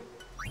this.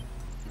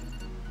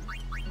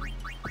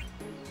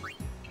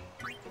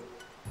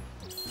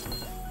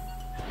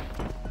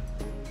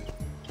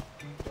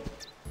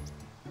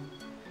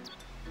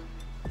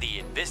 The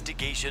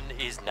investigation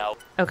is now...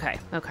 Okay,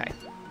 okay.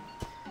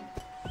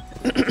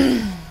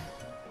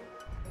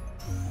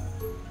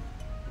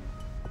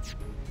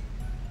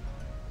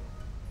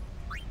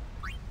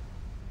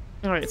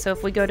 Alright, so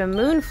if we go to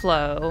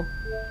Moonflow,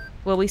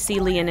 will we see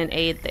Leon and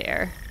Aid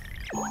there?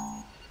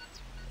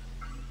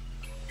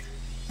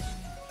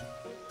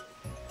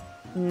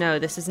 No,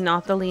 this is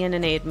not the Leon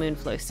and Aid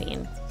Moonflow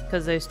scene,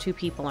 because those two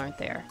people aren't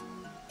there.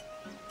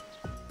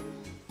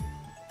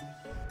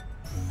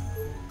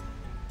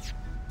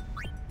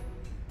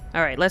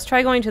 Alright, let's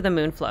try going to the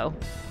Moonflow.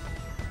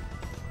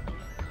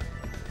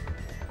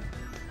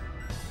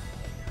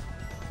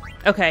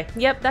 Okay,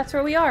 yep, that's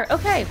where we are.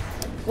 Okay.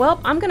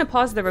 Well, I'm gonna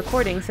pause the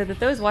recording so that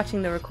those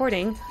watching the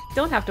recording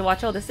don't have to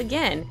watch all this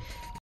again.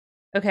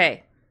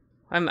 Okay,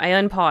 I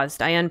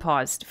unpaused.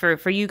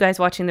 For you guys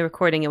watching the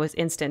recording, it was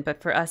instant,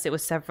 but for us, it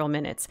was several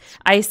minutes.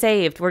 I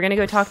saved. We're gonna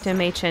go talk to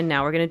Mei Chen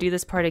now. We're gonna do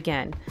this part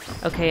again.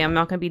 Okay, I'm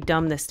not gonna be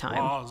dumb this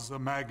time. Was a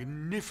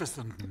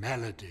magnificent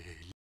melody.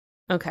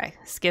 Okay,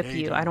 skip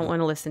you. I don't want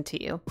to listen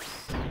to you.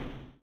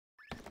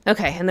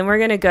 Okay, and then we're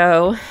gonna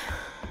go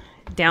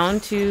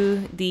down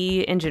to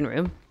the engine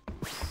room.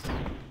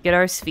 Get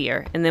our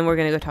sphere, and then we're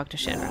gonna go talk to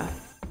Shinra.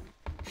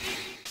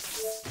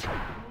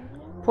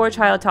 Poor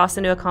child tossed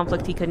into a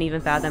conflict he couldn't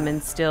even fathom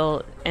and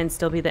still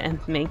be the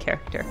main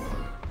character.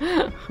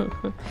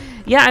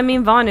 Yeah, I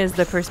mean, Vaughn is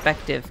the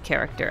perspective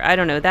character. I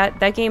don't know,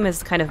 that game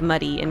is kind of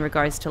muddy in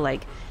regards to,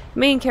 like,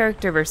 main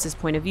character versus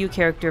point of view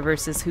character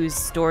versus whose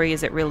story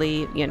is it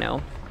really, you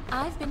know.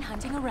 I've been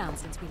hunting around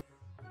since we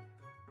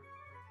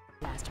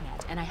last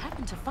met, and I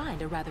happened to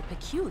find a rather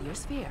peculiar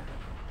sphere.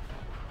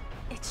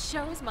 It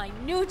shows my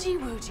Nuji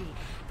Wuji.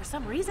 For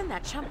some reason,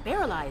 that chump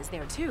Barrel Eye is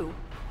there too.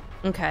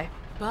 Okay.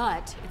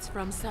 But it's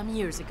from some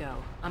years ago.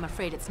 I'm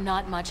afraid it's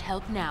not much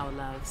help now,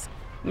 loves.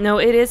 No,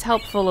 it is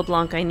helpful,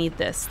 LeBlanc. I need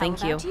this.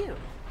 Thank you. How about you?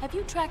 Have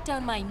you tracked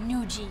down my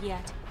Nuji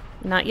yet?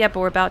 Not yet,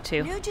 but we're about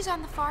to. Nuge is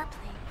on the far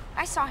plane.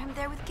 I saw him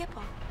there with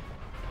Gipple.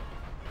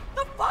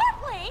 The far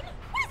plane?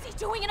 What is he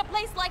doing in a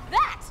place like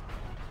that?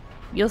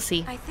 You'll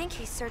see. I think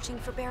he's searching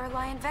for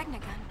Barrelai and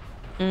Vegnagun.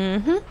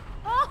 Mm-hmm.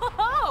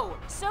 Oh,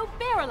 so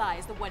Barrelai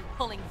is the one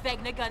pulling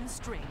Vegnagun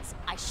strings.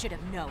 I should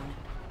have known.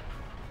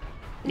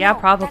 Yeah, No,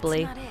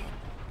 probably. That's not it.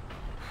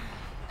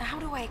 How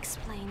do I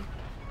explain?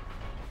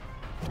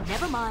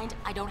 Never mind,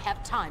 I don't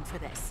have time for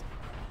this.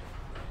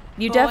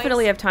 You Boys,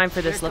 definitely have time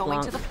for this, we're going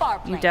LeBlanc. to the far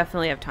You plane.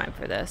 definitely have time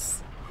for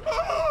this.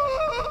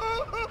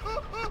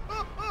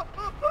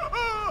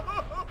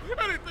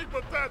 Anything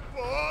but that,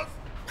 boss.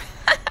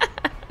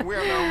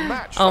 We're no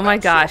match Oh for my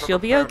that gosh, sort you'll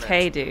of be opponent.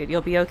 okay, dude.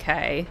 You'll be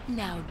okay.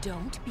 Now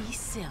don't be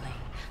silly.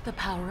 The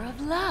power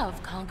of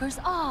love conquers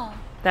all.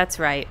 That's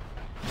right.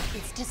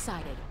 It's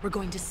decided. We're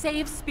going to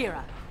save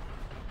Spira.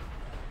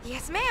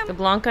 Yes, ma'am.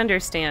 LeBlanc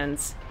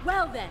understands.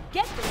 Well then,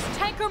 get this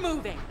tanker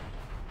moving.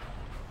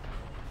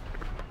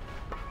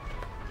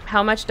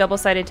 How much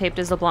double-sided tape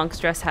does LeBlanc's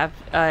dress have?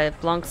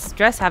 Blanc's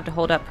dress have to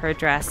hold up her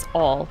dress?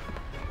 All.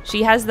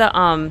 She has the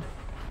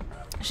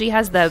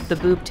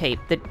boob tape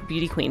that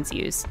beauty queens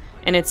use,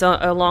 and it's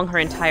along her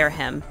entire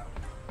hem.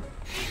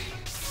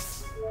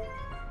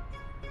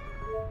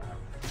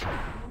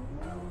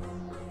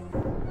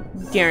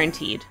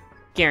 Guaranteed.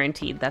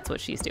 Guaranteed that's what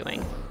she's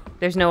doing.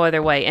 There's no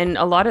other way. And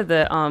a lot of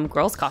the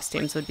girls'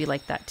 costumes would be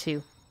like that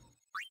too.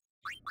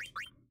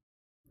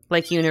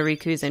 Like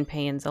Uniriku's and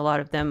Pain's, a lot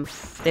of them,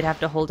 they'd have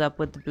to hold up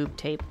with the boob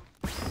tape.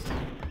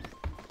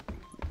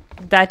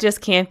 That just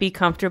can't be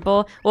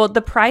comfortable. Well,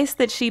 the price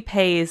that she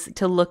pays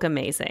to look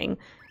amazing,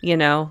 you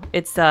know,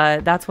 it's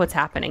that's what's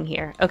happening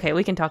here. Okay,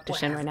 we can talk to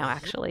Shinra now,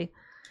 actually.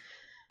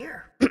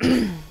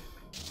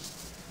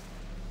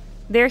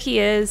 There he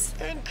is.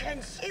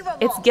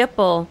 It's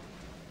Gipple.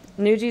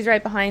 Nuji's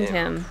right behind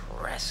him.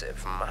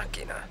 Impressive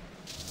machina.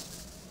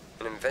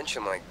 An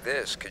invention like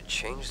this could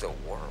change the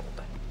world.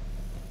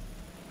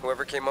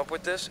 Whoever came up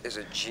with this is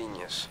a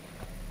genius.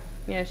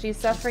 Yeah, she's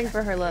suffering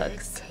for her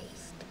looks.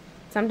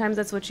 Sometimes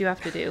that's what you have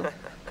to do.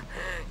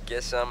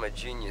 Guess I'm a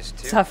genius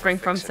too. Suffering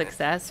from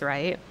success,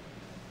 right?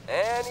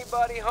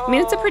 Anybody home? I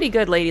mean, it's a pretty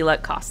good Lady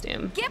Luck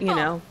costume, you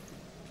know?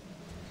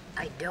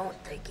 I don't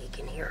think he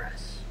can hear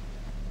us.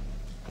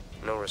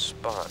 No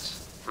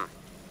response.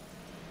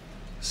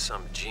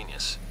 Some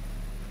genius.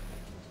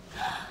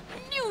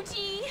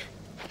 Nuji!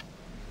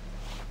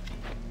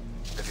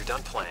 If you're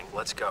done playing,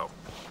 let's go.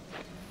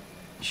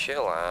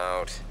 Chill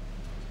out.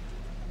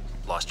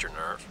 Lost your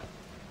nerve?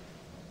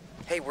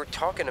 Hey, we're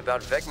talking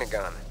about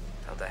Vegnagun.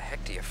 How the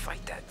heck do you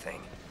fight that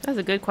thing? That's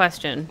a good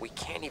question. We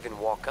can't even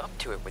walk up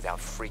to it without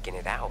freaking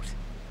it out.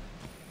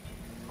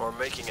 Or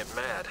making it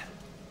mad.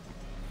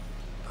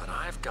 But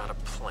I've got a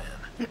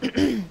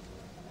plan.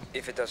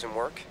 If it doesn't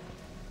work?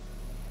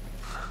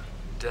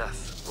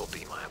 Death will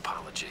be my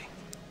apology.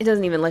 It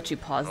doesn't even let you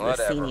pause this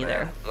Whatever, scene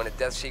either. man. When a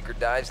Death Seeker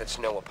dies, that's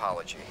no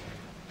apology.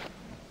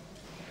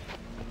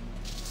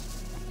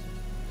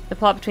 The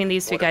plot between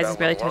these two What guys about is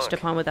barely LeBlanc? touched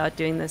upon without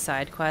doing the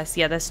side quests.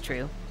 Yeah, that's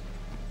true.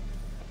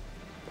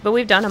 But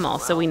we've done them all,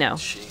 so we know.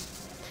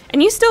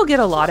 And you still get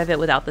a lot of it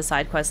without the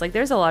side quests. Like,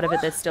 there's a lot of it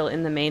that's still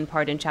in the main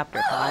part in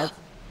Chapter 5.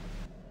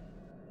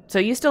 So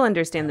you still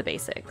understand the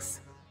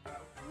basics.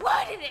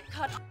 Why did it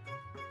cut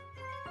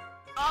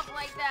off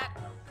like that?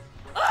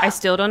 I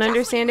still don't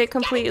understand it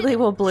completely.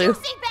 Well, Blue.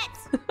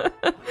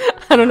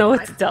 I don't know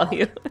what to tell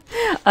you.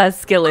 A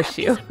skill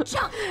issue.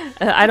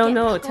 I don't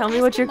know. Tell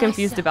me what you're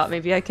confused about.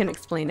 Maybe I can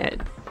explain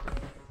it.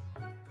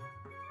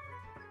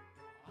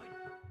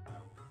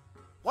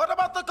 What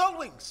about the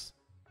Gullwings?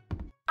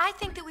 I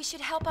think that we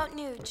should help out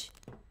Nuge.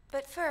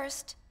 But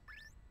first,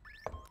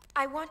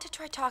 I want to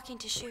try talking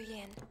to Shu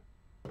Yin.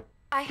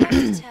 I have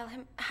to tell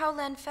him how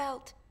Len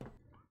felt.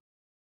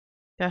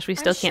 Gosh, we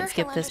still I'm can't sure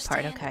skip he'll this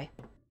part. understand.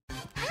 Okay.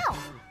 How?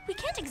 We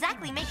can't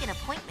exactly make an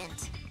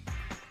appointment.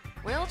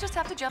 We'll just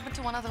have to jump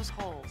into one of those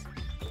holes.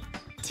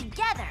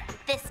 Together,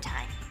 this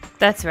time.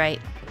 That's right.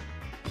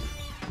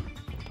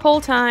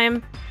 Poll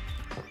time.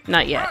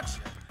 Not yet,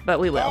 but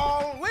we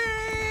will.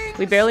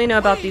 We barely know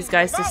about these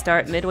guys to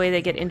start. Midway,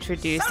 they get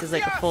introduced as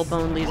like a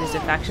full-blown leaders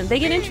of faction. They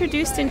get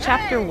introduced in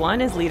Chapter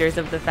 1 as leaders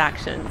of the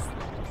factions.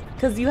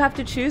 Because you have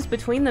to choose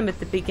between them at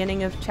the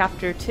beginning of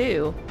Chapter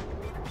 2.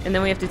 And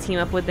then we have to team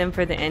up with them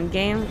for the end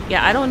game.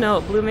 Yeah, I don't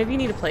know. Blue, maybe you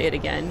need to play it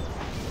again.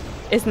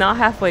 It's not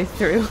halfway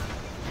through.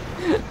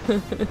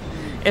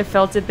 It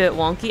felt a bit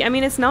wonky. I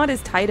mean, it's not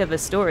as tight of a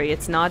story.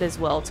 It's not as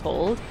well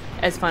told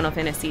as Final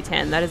Fantasy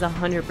X. That is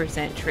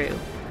 100% true.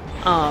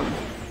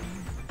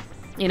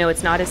 You know,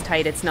 it's not as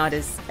tight. It's not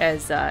as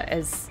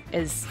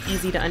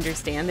easy to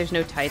understand. There's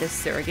no Titus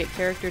surrogate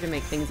character to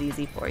make things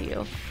easy for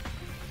you.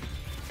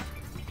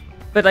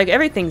 But like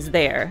everything's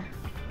there.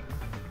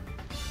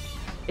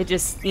 It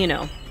just, you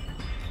know,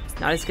 it's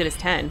not as good as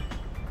 10.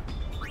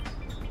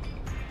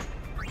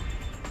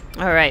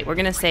 All right, we're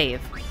gonna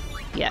save.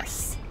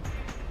 Yes.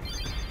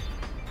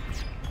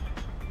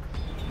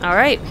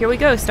 Alright, here we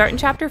go. Starting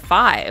chapter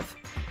 5.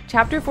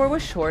 Chapter 4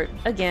 was short,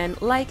 again,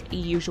 like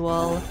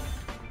usual.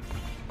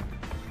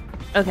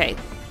 Okay.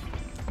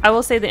 I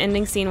will say the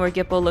ending scene where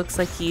Gipple looks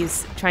like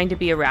he's trying to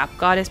be a rap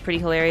god is pretty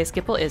hilarious.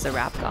 Gipple is a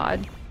rap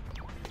god.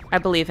 I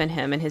believe in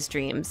him and his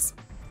dreams.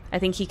 I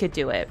think he could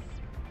do it.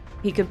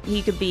 He could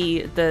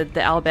be the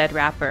Albed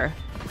rapper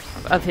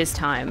of his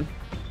time.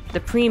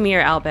 The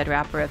premier Albed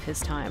rapper of his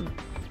time.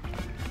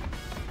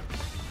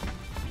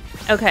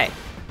 Okay.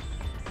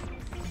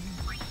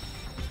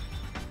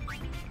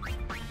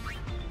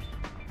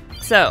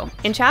 So,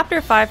 in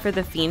Chapter 5 for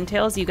the Fiend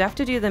Tales, you have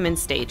to do them in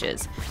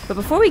stages. But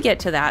before we get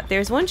to that,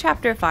 there's one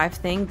Chapter 5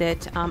 thing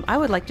that I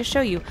would like to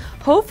show you.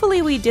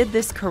 Hopefully we did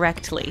this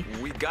correctly.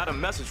 We got a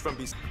message from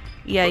BC.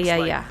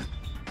 Yeah.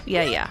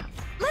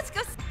 Let's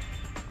go.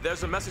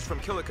 There's a message from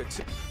Killica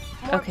too.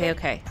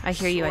 Okay. I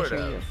hear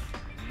you.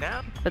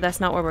 Now? But that's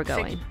not where we're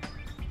going.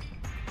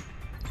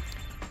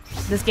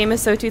 This game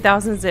is so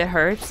 2000s it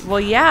hurts. Well,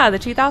 yeah, the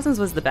 2000s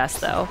was the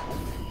best, though.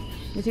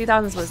 The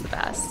 2000s was the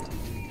best.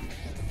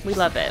 We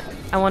love it.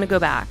 I want to go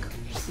back.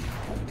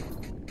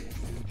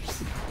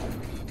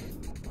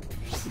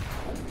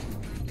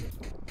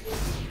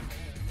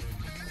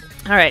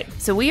 Alright,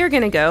 so we are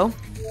going to go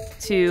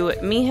to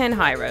Mihen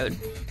Highroad.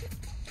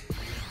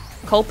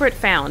 Culprit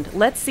found.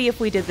 Let's see if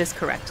we did this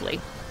correctly.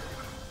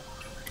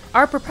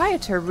 Our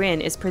proprietor,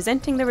 Rin, is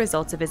presenting the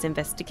results of his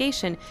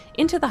investigation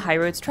into the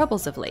Highroad's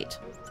troubles of late.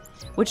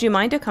 Would you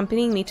mind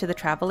accompanying me to the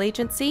travel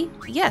agency?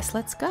 Yes,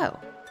 let's go.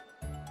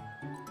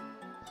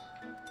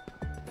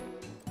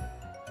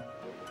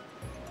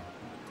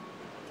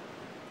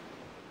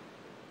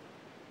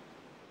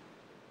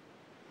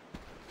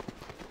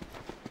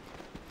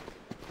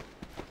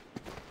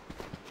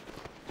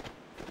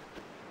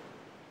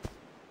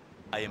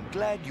 I am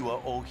glad you are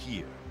all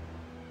here.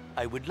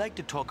 I would like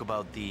to talk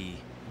about the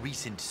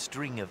recent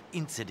string of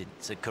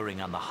incidents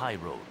occurring on the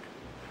Highroad.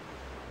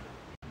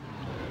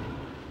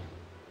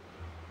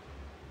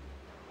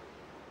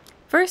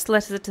 First,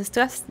 let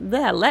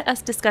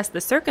us discuss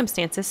the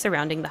circumstances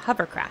surrounding the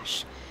hover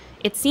crash.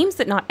 It seems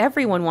that not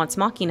everyone wants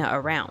Machina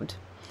around.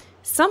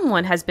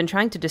 Someone has been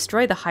trying to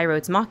destroy the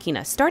Highroad's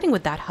Machina, starting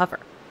with that hover.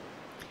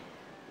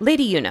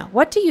 Lady Yuna,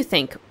 what do you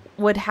think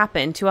would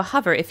happen to a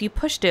hover if you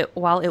pushed it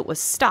while it was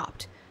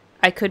stopped?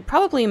 I could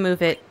probably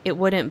move it. It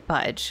wouldn't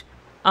budge.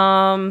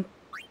 I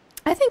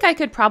think I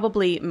could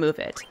probably move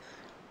it.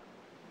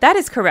 That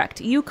is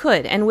correct. You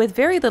could, and with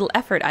very little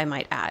effort, I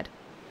might add.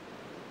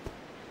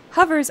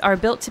 Hovers are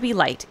built to be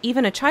light.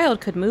 Even a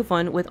child could move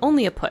one with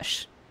only a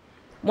push.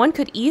 One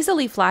could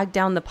easily flag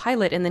down the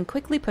pilot and then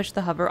quickly push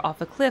the hover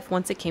off a cliff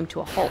once it came to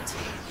a halt.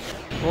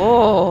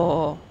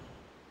 Oh.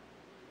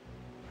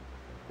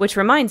 Which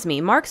reminds me,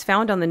 marks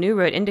found on the new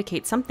road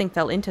indicate something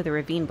fell into the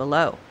ravine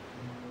below.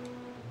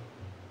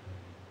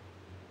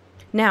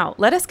 Now,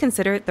 let us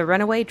consider the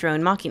runaway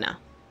drone Machina.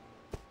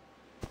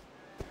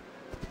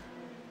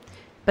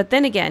 But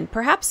then again,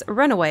 perhaps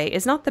runaway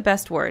is not the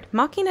best word.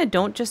 Machina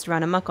don't just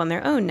run amok on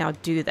their own, now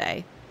do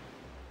they?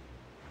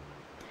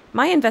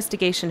 My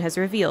investigation has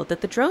revealed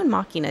that the drone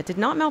Machina did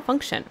not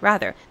malfunction.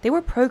 Rather, they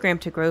were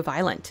programmed to grow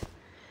violent.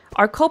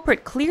 Our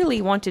culprit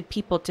clearly wanted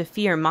people to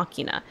fear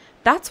Machina.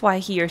 That's why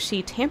he or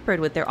she tampered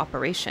with their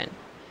operation.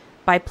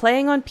 By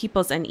playing on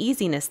people's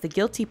uneasiness, the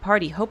guilty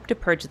party hoped to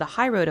purge the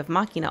Highroad of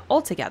Machina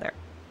altogether.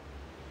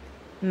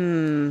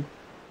 The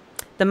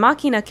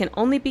Machina can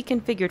only be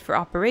configured for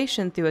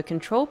operation through a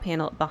control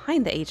panel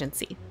behind the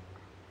agency.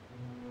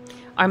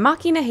 Our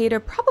Machina hater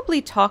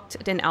probably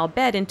talked an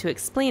Albed into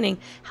explaining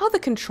how the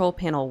control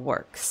panel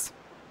works.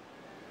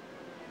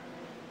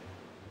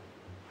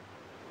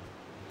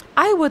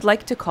 I would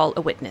like to call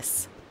a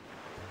witness.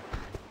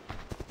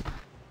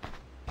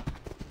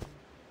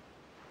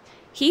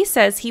 He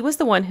says he was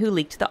the one who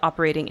leaked the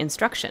operating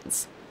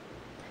instructions.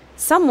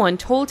 Someone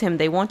told him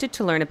they wanted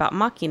to learn about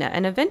Machina,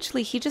 and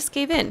eventually he just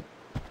gave in.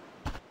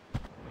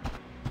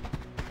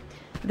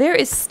 There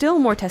is still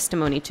more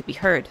testimony to be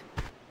heard.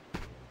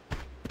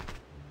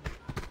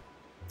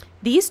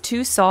 These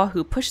two saw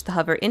who pushed the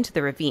hover into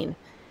the ravine.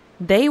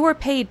 They were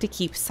paid to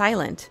keep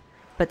silent,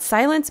 but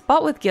silence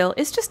bought with Gil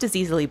is just as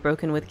easily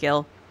broken with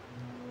Gil.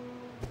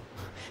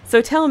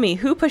 So tell me,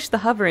 who pushed the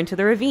hover into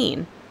the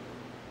ravine?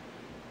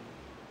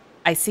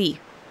 I see.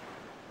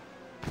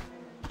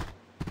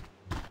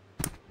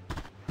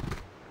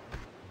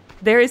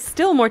 There is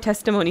still more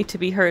testimony to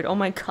be heard. Oh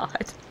my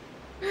god.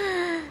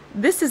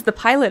 This is the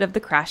pilot of the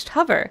crashed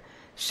hover.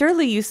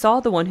 Surely you saw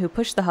the one who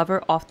pushed the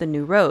hover off the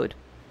new road.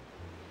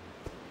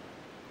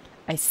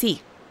 I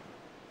see.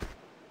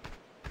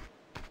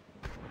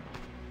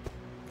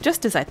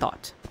 Just as I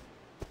thought.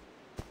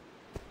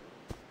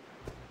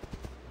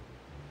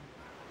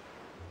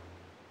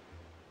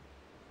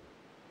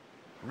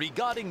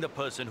 Regarding the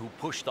person who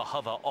pushed the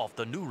hover off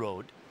the new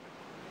road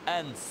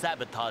and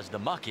sabotaged the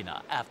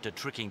Machina after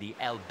tricking the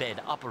Albed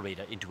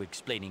operator into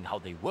explaining how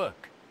they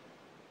work,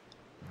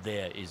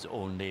 there is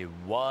only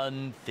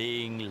one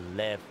thing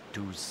left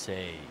to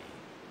say.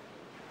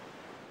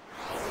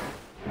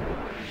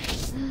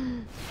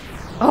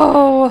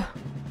 Oh!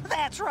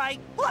 That's right,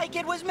 like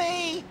it was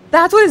me.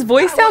 That's what his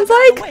voice sounds I would've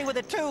like? gotten away with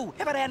it too,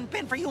 if it hadn't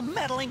been for you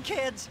meddling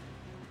kids.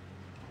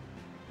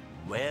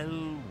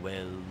 Well,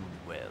 well,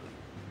 well.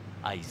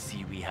 I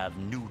see we have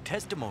new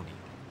testimony.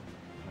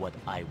 What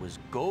I was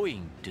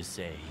going to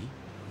say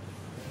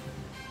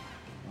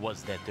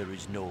was that there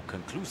is no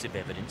conclusive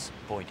evidence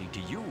pointing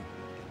to you.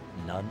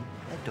 None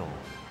at all.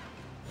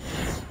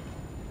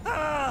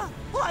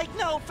 Like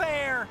no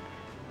fair.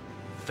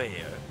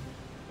 Fair?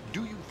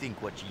 Do you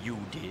think what you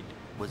did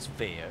was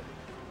fair?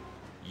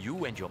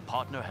 You and your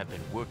partner have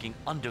been working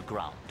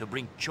underground to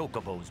bring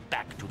chocobos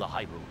back to the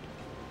Highroad.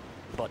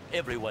 But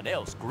everyone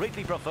else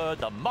greatly preferred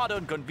the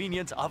modern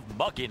convenience of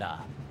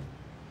Machina.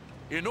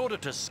 In order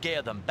to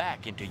scare them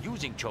back into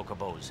using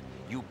chocobos,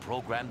 you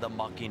programmed the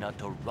Machina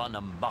to run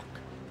amok.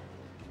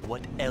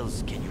 What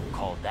else can you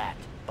call that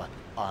but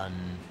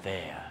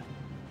unfair?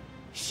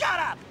 Shut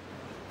up!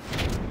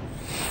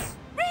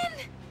 Rin!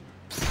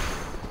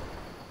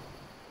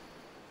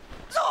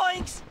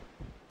 Zoinks!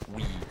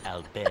 We,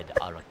 Albed,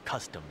 are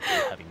accustomed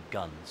to having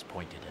guns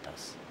pointed at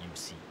us, you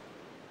see.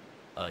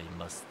 I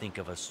must think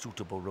of a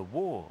suitable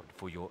reward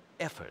for your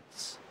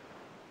efforts.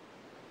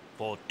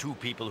 For two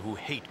people who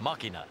hate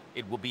Machina,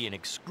 it will be an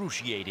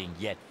excruciating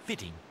yet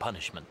fitting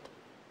punishment.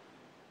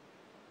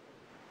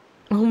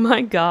 Oh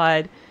my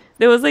god.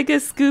 There was like a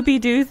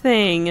Scooby-Doo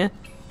thing.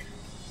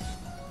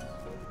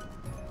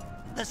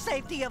 The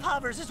safety of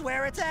hovers is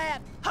where it's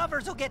at.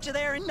 Hovers will get you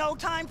there in no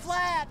time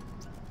flat.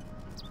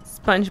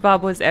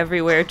 SpongeBob was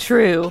everywhere.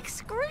 True.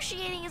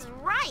 Excruciating is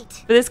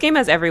right. But this game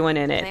has everyone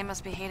in it. They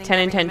must be hating 10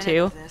 and every 10 minute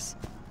too. of this.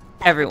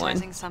 Everyone.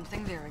 Advertising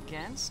something they're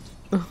against?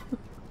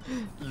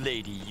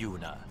 Lady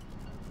Yuna,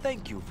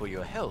 thank you for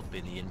your help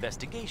in the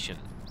investigation.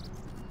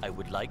 I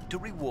would like to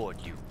reward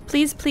you.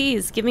 Please,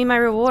 please, give me my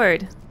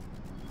reward.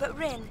 But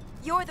Rin,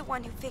 you're the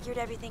one who figured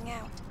everything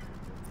out.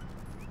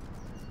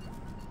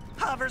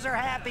 Hovers are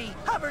happy.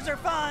 Hovers are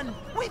fun.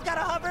 We've got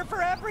a hover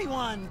for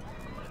everyone.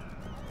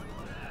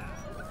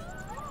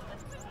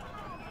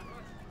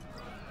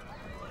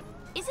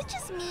 Is it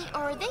just me,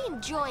 or are they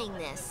enjoying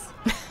this?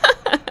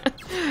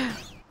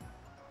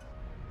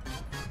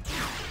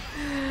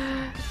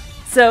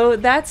 So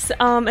that's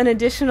an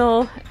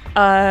additional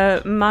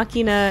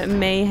Machina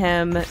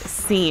Mayhem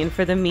scene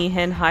for the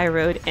Mihin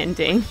Highroad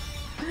ending.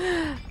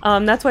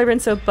 That's why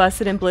Rin's so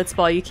busted in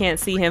Blitzball you can't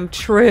see him.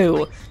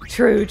 True.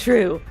 True,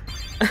 true.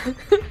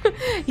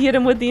 He hit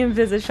him with the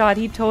Invisi-shot.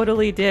 He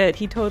totally did.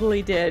 He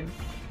totally did.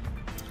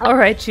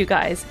 Alright, you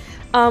guys.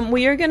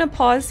 We are going to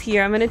pause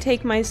here. I'm going to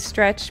take my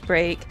stretch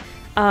break.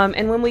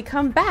 And when we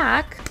come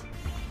back,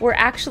 we're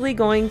actually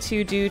going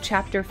to do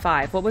Chapter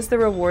 5. What was the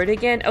reward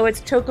again? Oh, it's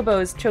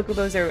Chocobos.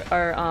 Chocobos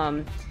are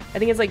I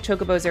think it's like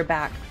Chocobos are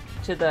back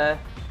to the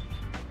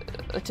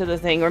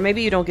thing. Or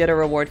maybe you don't get a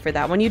reward for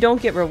that one. You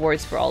don't get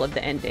rewards for all of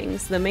the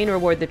endings. The main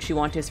reward that you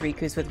want is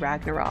Riku's with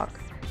Ragnarok.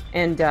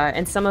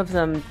 And some of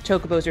them,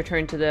 Chocobos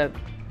return to the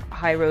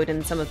Highroad,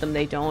 and some of them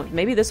they don't.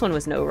 Maybe this one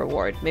was no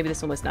reward. Maybe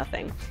this one was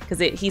nothing. Because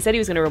he said he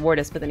was going to reward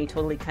us, but then he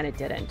totally kind of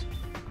didn't.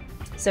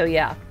 So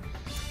yeah.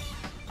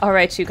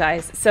 Alright, you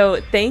guys.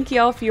 So thank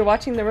y'all for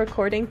watching the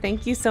recording.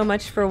 Thank you so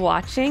much for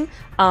watching.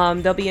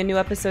 There'll be a new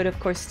episode, of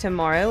course,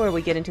 tomorrow where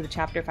we get into the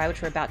Chapter 5,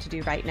 which we're about to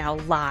do right now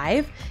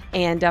live.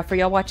 And for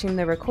y'all watching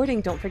the recording,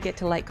 don't forget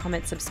to like,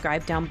 comment,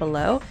 subscribe down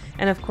below.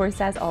 And of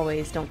course, as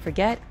always, don't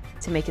forget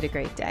to make it a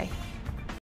great day.